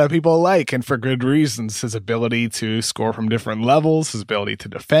lot of people like, and for good reasons. His ability to score from different levels, his ability to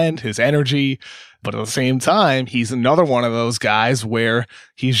defend, his energy. But at the same time, he's another one of those guys where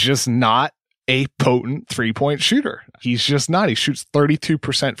he's just not a potent three-point shooter. He's just not. He shoots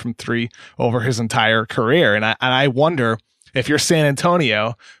 32% from three over his entire career. And I wonder, if you're San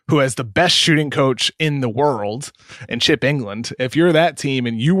Antonio, who has the best shooting coach in the world, and Chip England, if you're that team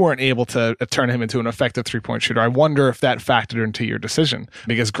and you weren't able to turn him into an effective three-point shooter, I wonder if that factored into your decision.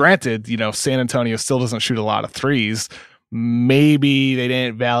 Because granted, San Antonio still doesn't shoot a lot of threes. Maybe they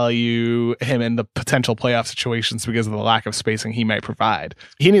didn't value him in the potential playoff situations because of the lack of spacing he might provide.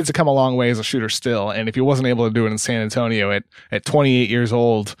 He needs to come a long way as a shooter still. And if he wasn't able to do it in San Antonio at 28 years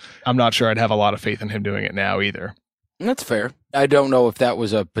old, I'm not sure I'd have a lot of faith in him doing it now either. That's fair. I don't know if that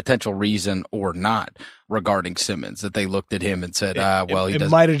was a potential reason or not regarding Simmons, that they looked at him and said,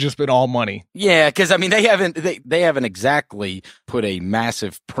 it might have just been all money. Yeah, because I mean, they haven't exactly put a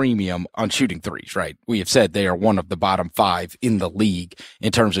massive premium on shooting threes, right? We have said they are one of the bottom 5 in the league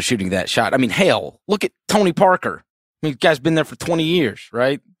in terms of shooting that shot. I mean, hell, look at Tony Parker. I mean, the guy's been there for 20 years,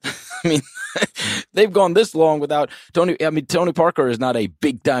 right? I mean, they've gone this long without Tony. I mean, Tony Parker is not a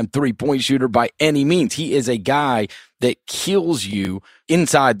big-time three-point shooter by any means. He is a guy that kills you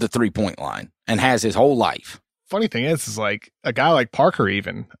inside the three-point line and has his whole life. Funny thing is like a guy like Parker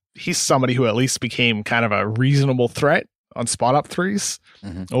even, he's somebody who at least became kind of a reasonable threat on spot-up threes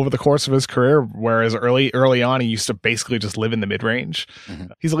over the course of his career, whereas early on, he used to basically just live in the mid-range.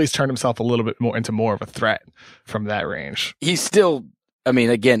 He's at least turned himself a little bit more into more of a threat from that range. He's still, I mean,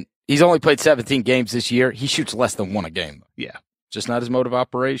 again, he's only played 17 games this year. He shoots less than 1 a game. Yeah. Just not his mode of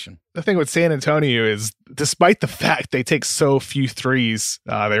operation. The thing with San Antonio is, despite the fact they take so few threes,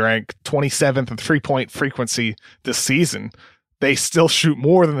 they rank 27th in three-point frequency this season, they still shoot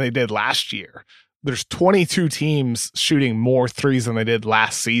more than they did last year. There's 22 teams shooting more threes than they did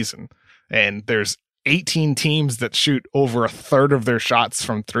last season. And there's 18 teams that shoot over a third of their shots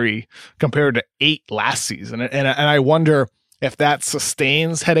from three compared to 8 last season. And I wonder if that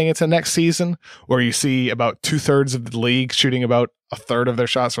sustains heading into next season, where you see about 2/3 of the league shooting about a third of their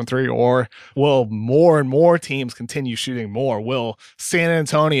shots from three, or will more and more teams continue shooting more? Will San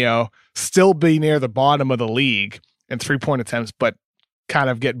Antonio still be near the bottom of the league in three-point attempts, but kind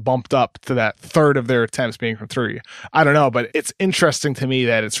of get bumped up to that third of their attempts being from three? I don't know, but it's interesting to me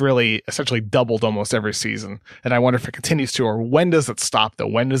that it's really essentially doubled almost every season. And I wonder if it continues to, or when does it stop though?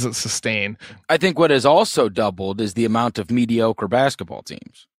 When does it sustain? I think what has also doubled is the amount of mediocre basketball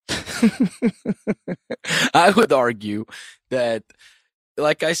teams. I would argue that,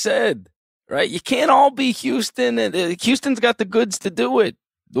 like I said, right, you can't all be Houston. And Houston's got the goods to do it.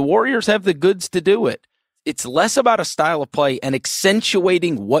 The Warriors have the goods to do it. It's less about a style of play and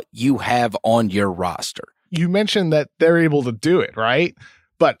accentuating what you have on your roster. You mentioned that they're able to do it, right?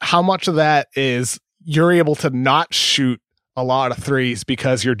 But how much of that is you're able to not shoot a lot of threes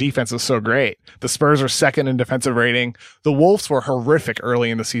because your defense is so great? The Spurs are second in defensive rating. The Wolves were horrific early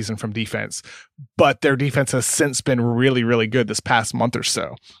in the season from defense, but their defense has since been really, really good this past month or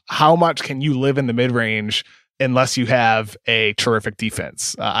so. How much can you live in the mid-range unless you have a terrific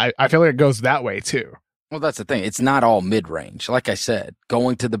defense? I feel like it goes that way too. Well, that's the thing. It's not all mid-range. Like I said,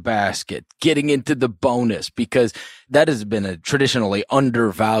 going to the basket, getting into the bonus, because that has been a traditionally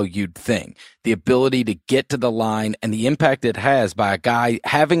undervalued thing. The ability to get to the line and the impact it has by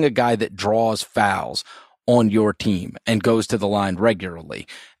having a guy that draws fouls on your team and goes to the line regularly.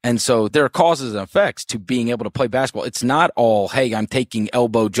 And so there are causes and effects to being able to play basketball. It's not all, hey, I'm taking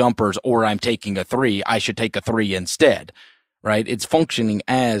elbow jumpers or I'm taking a three. I should take a three instead, right? It's functioning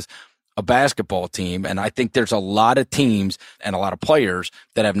as a basketball team. And I think there's a lot of teams and a lot of players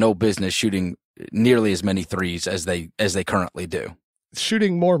that have no business shooting nearly as many threes as they currently do.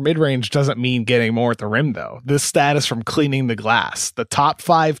 Shooting more mid-range doesn't mean getting more at the rim, though. This stat is from Cleaning the Glass. The top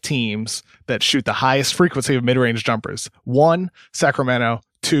 5 teams that shoot the highest frequency of mid-range jumpers: 1, Sacramento;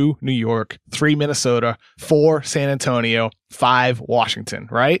 2, New York; 3, Minnesota; 4, San Antonio; 5, Washington,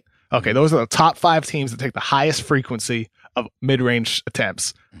 right? Okay, those are the top 5 teams that take the highest frequency of mid-range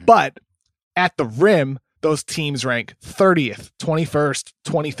attempts. But at the rim, those teams rank 30th, 21st,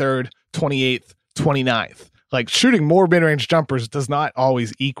 23rd, 28th, 29th. Like, shooting more mid-range jumpers does not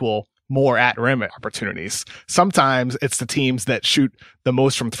always equal more at-rim opportunities. Sometimes it's the teams that shoot the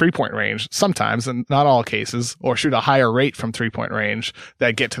most from three-point range, sometimes, and not all cases, or shoot a higher rate from three-point range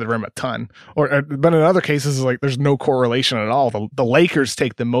that get to the rim a ton. But in other cases, like, there's no correlation at all. The Lakers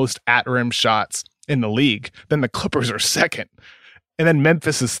take the most at-rim shots in the league. Then the Clippers are second. And then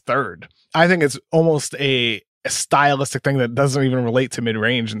Memphis is third. I think it's almost a stylistic thing that doesn't even relate to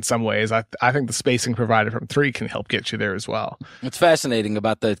mid-range in some ways. I think the spacing provided from three can help get you there as well. It's fascinating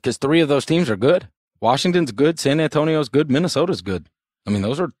about that because three of those teams are good. Washington's good, San Antonio's good, Minnesota's good. I mean,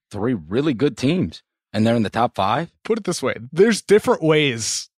 those are three really good teams, and they're in the top five. Put it this way, there's different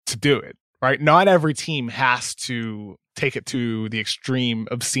ways to do it, right? Not every team has to take it to the extreme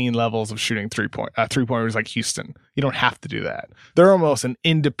obscene levels of shooting three-pointers like Houston. You don't have to do that. They're almost an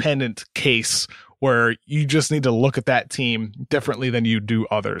independent case where you just need to look at that team differently than you do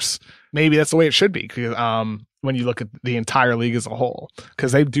others. Maybe that's the way it should be when you look at the entire league as a whole,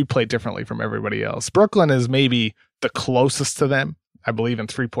 because they do play differently from everybody else. Brooklyn is maybe the closest to them, I believe, in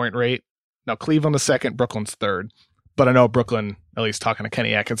three-point rate. Now, Cleveland is second, Brooklyn's third. But I know Brooklyn, at least talking to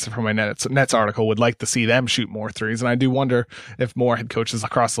Kenny Atkinson from my Nets article, would like to see them shoot more threes. And I do wonder if more head coaches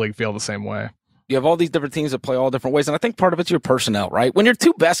across the league feel the same way. You have all these different teams that play all different ways, and I think part of it's your personnel, right? When your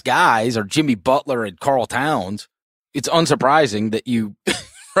two best guys are Jimmy Butler and Karl Towns, it's unsurprising that you,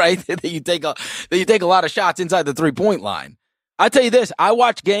 right, that you take a lot of shots inside the 3-point line. I tell you this, I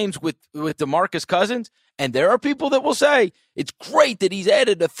watch games with DeMarcus Cousins, and there are people that will say it's great that he's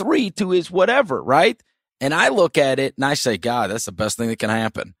added a three to his whatever, right? And I look at it and I say, God, that's the best thing that can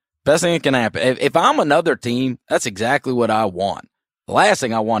happen. Best thing that can happen. If I'm another team, that's exactly what I want. The last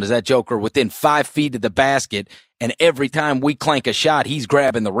thing I want is that joker within 5 feet of the basket, and every time we clank a shot, he's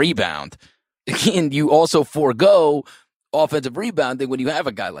grabbing the rebound. And you also forego offensive rebounding when you have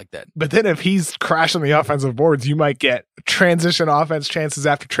a guy like that. But then if he's crashing the offensive boards, you might get transition offense chances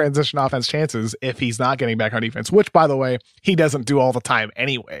after transition offense chances if he's not getting back on defense, which, by the way, he doesn't do all the time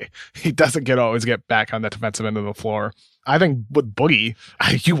anyway. He doesn't always get back on the defensive end of the floor. I think with Boogie,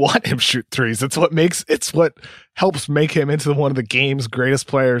 you want him to shoot threes. It's what helps make him into one of the game's greatest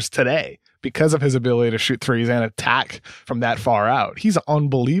players today, because of his ability to shoot threes and attack from that far out. He's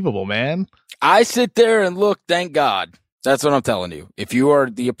unbelievable, man. I sit there and look, thank God. That's what I'm telling you. If you are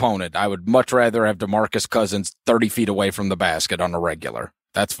the opponent, I would much rather have DeMarcus Cousins 30 feet away from the basket on a regular.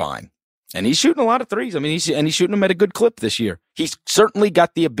 That's fine. And he's shooting a lot of threes. I mean, he's shooting them at a good clip this year. He's certainly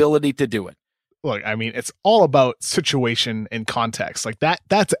got the ability to do it. Look, I mean, it's all about situation and context. Like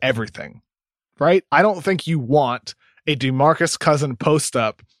that's everything, right? I don't think you want a DeMarcus Cousins post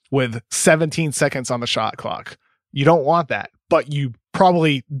up with 17 seconds on the shot clock. You don't want that, but you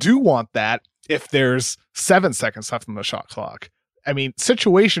probably do want that if there's 7 seconds left on the shot clock. I mean,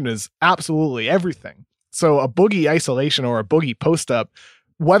 situation is absolutely everything. So a Boogie isolation or a Boogie post up,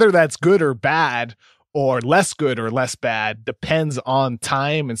 whether that's good or bad or less good or less bad, depends on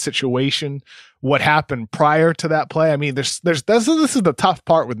time and situation, what happened prior to that play. I mean, this is the tough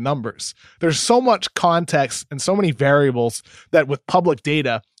part with numbers. There's so much context and so many variables that with public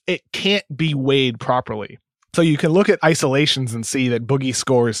data, it can't be weighed properly. So you can look at isolations and see that Boogie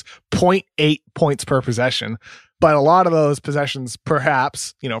scores 0.8 points per possession, but a lot of those possessions,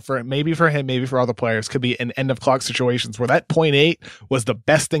 perhaps, for him, maybe for other players, could be in end of clock situations where that 0.8 was the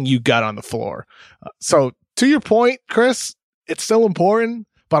best thing you got on the floor. So to your point, Chris, it's still important,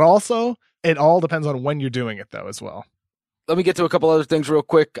 but also it all depends on when you're doing it, though, as well. Let me get to a couple other things real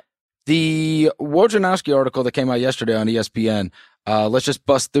quick. The Wojnarowski article that came out yesterday on ESPN, let's just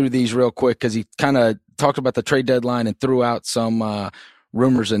bust through these real quick because he kind of talked about the trade deadline and threw out some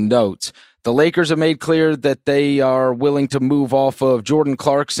rumors and notes. The Lakers have made clear that they are willing to move off of Jordan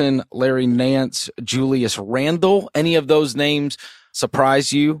Clarkson, Larry Nance, Julius Randle. Any of those names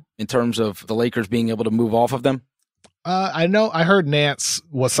surprise you in terms of the Lakers being able to move off of them? I heard Nance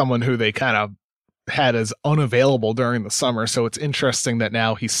was someone who they kind of had as unavailable during the summer, so it's interesting that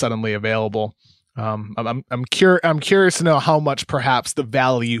now he's suddenly available. I'm curious to know how much perhaps the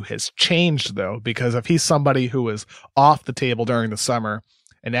value has changed, though, because if he's somebody who was off the table during the summer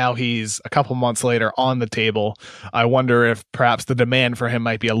and now he's a couple months later on the table, I wonder if perhaps the demand for him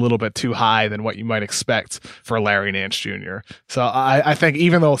might be a little bit too high than what you might expect for Larry Nance Jr. So I think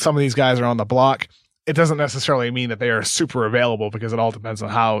even though some of these guys are on the block, it doesn't necessarily mean that they are super available, because it all depends on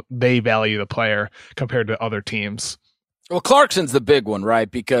how they value the player compared to other teams. Well, Clarkson's the big one, right?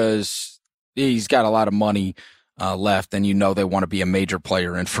 Because he's got a lot of money left, and they want to be a major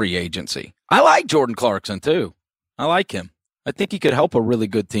player in free agency. I like Jordan Clarkson, too. I like him. I think he could help a really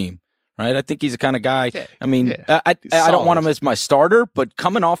good team. Right, I think he's the kind of guy. Yeah, I mean, I don't want him as my starter, but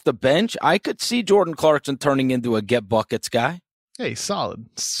coming off the bench, I could see Jordan Clarkson turning into a get buckets guy. Yeah, he's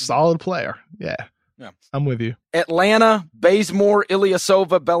solid player. Yeah, I'm with you. Atlanta, Bazemore,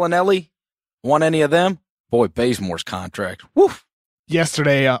 Ilyasova, Bellinelli. Want any of them? Boy, Bazemore's contract. Woof.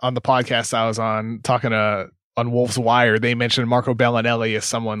 Yesterday on the podcast I was on talking on Wolves Wire, they mentioned Marco Bellinelli as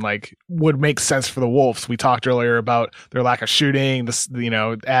someone like would make sense for the Wolves. We talked earlier about their lack of shooting,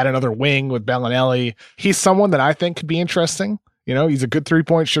 add another wing with Bellinelli. He's someone that I think could be interesting. He's a good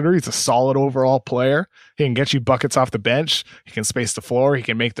 3-point shooter. He's a solid overall player. He can get you buckets off the bench. He can space the floor. He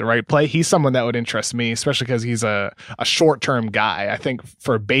can make the right play. He's someone that would interest me, especially because he's a short-term guy. I think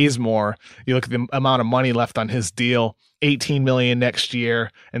for Bazemore, you look at the amount of money left on his deal, $18 million next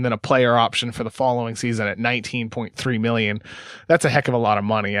year, and then a player option for the following season at $19.3 million. That's a heck of a lot of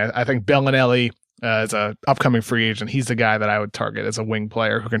money. I think Bellinelli is an upcoming free agent. He's the guy that I would target as a wing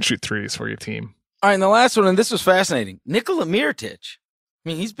player who can shoot threes for your team. All right, and the last one, and this was fascinating, Nikola Mirotic. I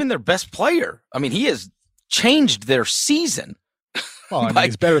mean, he's been their best player. I mean, he has changed their season. Well, I mean,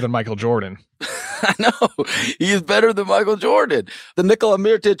 he's better than Michael Jordan. I know. He is better than Michael Jordan. The Nikola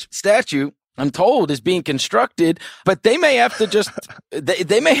Mirotic statue, I'm told, is being constructed, but they may have to just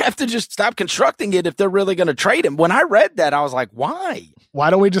they may have to just stop constructing it if they're really going to trade him. When I read that, I was like, why? Why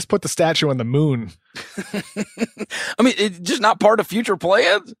don't we just put the statue on the moon? I mean, it's just not part of future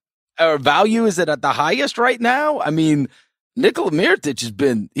plans. Or value is it at the highest right now? I mean, Nikola Mirotic he's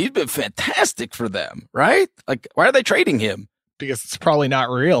been fantastic for them, right? Like, why are they trading him? Because it's probably not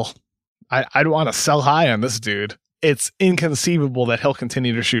real. I'd want to sell high on this dude. It's inconceivable that he'll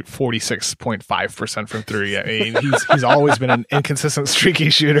continue to shoot 46.5% from three. I mean, he's always been an inconsistent, streaky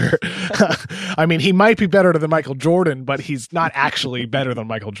shooter. I mean, he might be better than Michael Jordan, but he's not actually better than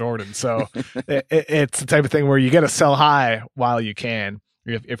Michael Jordan. So it's the type of thing where you got to sell high while you can.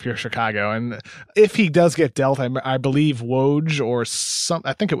 If you're Chicago, and if he does get dealt, I believe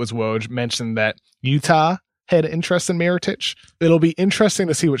I think it was Woj mentioned that Utah had interest in Mirotic. It'll be interesting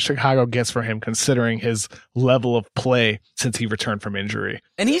to see what Chicago gets for him, considering his level of play since he returned from injury.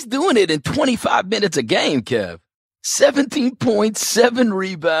 And he's doing it in 25 minutes a game, Kev. 17 points, 7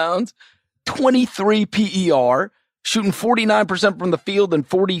 rebounds, 23 PER, shooting 49% from the field and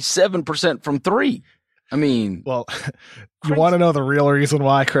 47% from three. I mean, well, you want to know the real reason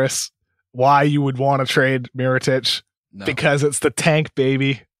why, Chris? Why you would want to trade Mirotic? No. Because it's the tank,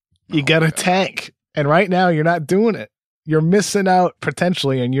 baby. You got a tank. And right now, you're not doing it. You're missing out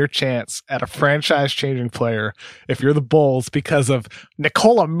potentially on your chance at a franchise-changing player if you're the Bulls because of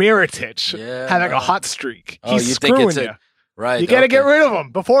Nikola Mirotic having a hot streak. He's screwing you. Right. You got to get rid of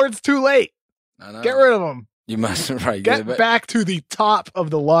him before it's too late. Get rid of him. You must right. Get back to the top of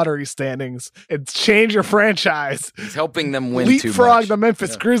the lottery standings and change your franchise. He's helping them win Leapfrog the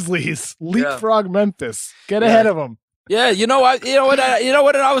Memphis Grizzlies. Leapfrog Memphis. Get ahead of them. Yeah, you know what?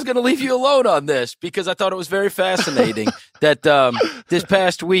 I was going to leave you alone on this because I thought it was very fascinating that this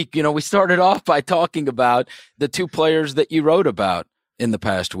past week, we started off by talking about the two players that you wrote about in the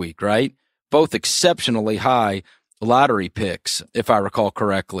past week, right? Both exceptionally high lottery picks, if I recall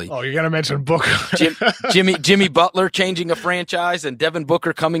correctly. Oh, you're going to mention Booker. Jimmy Butler changing a franchise and Devin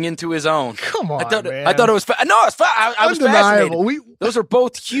Booker coming into his own. Come on, man. I thought it was it's I was fascinated. Those are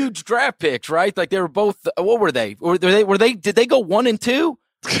both huge draft picks, right? Like they were both, what were they? Did they go 1 and 2?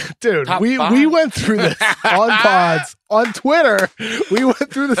 Dude, we went through this on pods, on Twitter. We went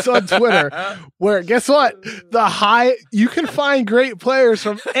through this on Twitter where, guess what? You can find great players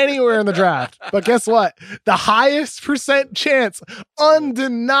from anywhere in the draft. But guess what? The highest percent chance,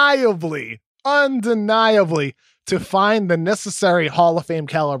 undeniably, to find the necessary Hall of Fame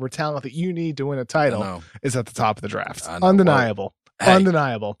caliber talent that you need to win a title is at the top of the draft. Undeniable.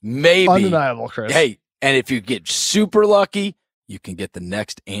 Undeniable. Maybe. Undeniable, Chris. Hey, and if you get super lucky, you can get the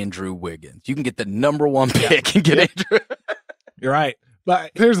next Andrew Wiggins. You can get the number 1 pick and get Andrew. You're right.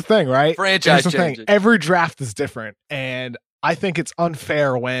 But here's the thing, right? Franchise changing. Every draft is different. And I think it's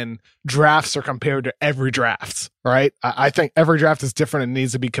unfair when drafts are compared to every draft, right? I think every draft is different and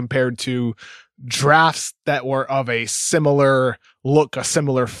needs to be compared to drafts that were of a similar look, a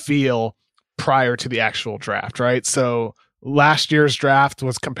similar feel prior to the actual draft, right? So last year's draft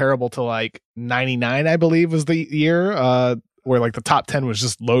was comparable to like 99, I believe was the year, where like the top 10 was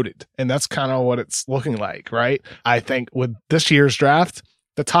just loaded. And that's kind of what it's looking like, right? I think with this year's draft,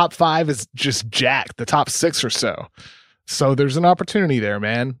 the top 5 is just jacked, the top 6 or so. So there's an opportunity there,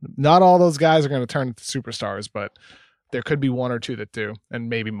 man. Not all those guys are going to turn into superstars, but there could be 1 or 2 that do, and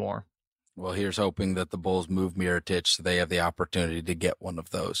maybe more. Well, here's hoping that the Bulls move Mirotic so they have the opportunity to get one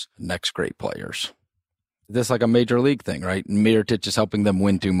of those next great players. This like a major league thing, right? Mirotic is helping them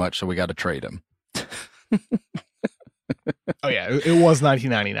win too much, so we got to trade him. Oh, yeah, it was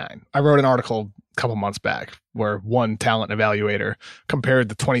 1999. I wrote an article a couple months back where one talent evaluator compared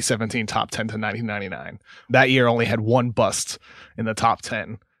the 2017 top 10 to 1999. That year only had one bust in the top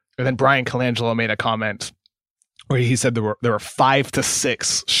 10. And then Brian Colangelo made a comment where he said there were 5 to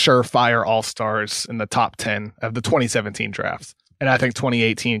 6 surefire all-stars in the top 10 of the 2017 draft. And I think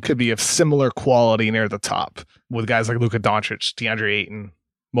 2018 could be of similar quality near the top with guys like Luka Doncic, DeAndre Ayton,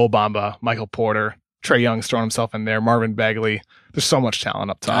 Mo Bamba, Michael Porter, Trae Young's throwing himself in there, Marvin Bagley. There's so much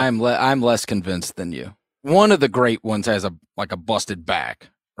talent up top. I'm less convinced than you. One of the great ones has a busted back,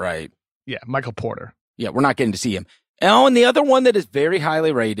 right? Yeah, Michael Porter. Yeah, we're not getting to see him. And the other one that is very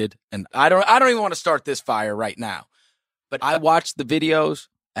highly rated, and I don't even want to start this fire right now, but I watched the videos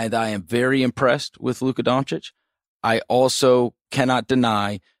and I am very impressed with Luka Doncic. I also cannot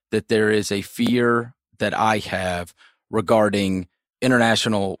deny that there is a fear that I have regarding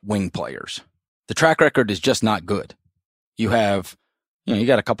international wing players. The track record is just not good. You have, you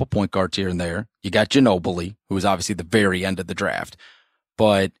got a couple point guards here and there. You got Ginobili, who was obviously the very end of the draft.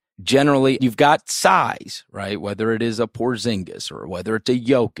 But generally, you've got size, right? Whether it is a Porzingis or whether it's a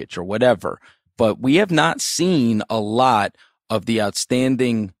Jokic or whatever. But we have not seen a lot of the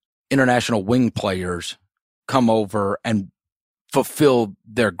outstanding international wing players come over and fulfill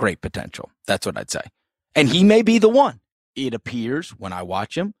their great potential. That's what I'd say. And he may be the one. It appears when I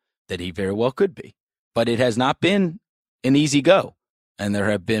watch him that he very well could be. But it has not been an easy go. And there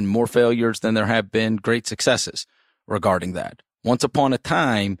have been more failures than there have been great successes regarding that. Once upon a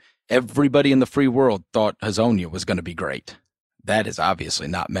time, everybody in the free world thought Hazonia was going to be great. That is obviously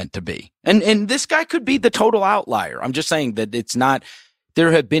not meant to be. And this guy could be the total outlier. I'm just saying that it's not.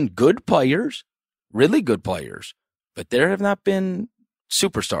 There have been good players, really good players, but there have not been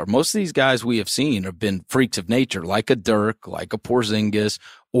superstar. Most of these guys we have seen have been freaks of nature, like a Dirk, like a Porzingis,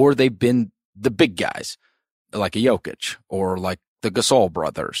 or they've been the big guys, like a Jokic, or like the Gasol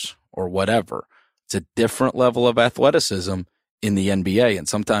brothers, or whatever. It's a different level of athleticism in the NBA, and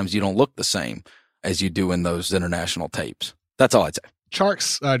sometimes you don't look the same as you do in those international tapes. That's all I'd say.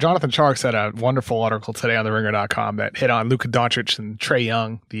 Jonathan Tjarks had a wonderful article today on TheRinger.com that hit on Luka Doncic and Trae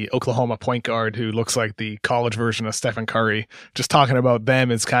Young, the Oklahoma point guard who looks like the college version of Stephen Curry. Just talking about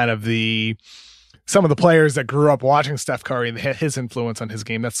them as kind of some of the players that grew up watching Steph Curry and his influence on his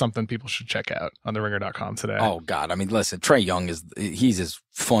game. That's something people should check out on TheRinger.com today. Oh, God. I mean, listen, Trae Young he's as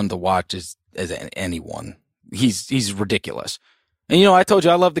fun to watch as anyone. He's ridiculous. And, I told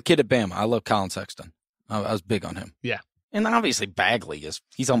you I love the kid at Bama. I love Colin Sexton. I was big on him. Yeah. And obviously Bagley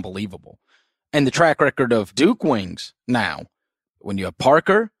he's unbelievable. And the track record of Duke wings now, when you have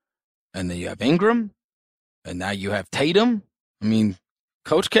Parker and then you have Ingram and now you have Tatum. I mean,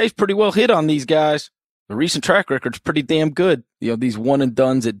 Coach K's pretty well hit on these guys. The recent track record's pretty damn good. These one and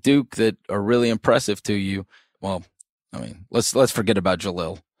dones at Duke that are really impressive to you. Well, I mean, let's forget about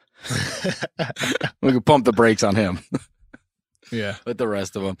Jalil. We can pump the brakes on him. Yeah. With the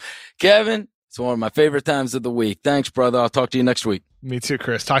rest of them. Kevin, it's one of my favorite times of the week. Thanks, brother. I'll talk to you next week. Me too,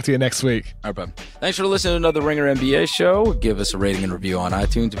 Chris. Talk to you next week. All right, bud. Thanks for listening to another Ringer NBA show. Give us a rating and review on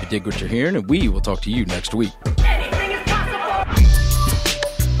iTunes if you dig what you're hearing, and we will talk to you next week.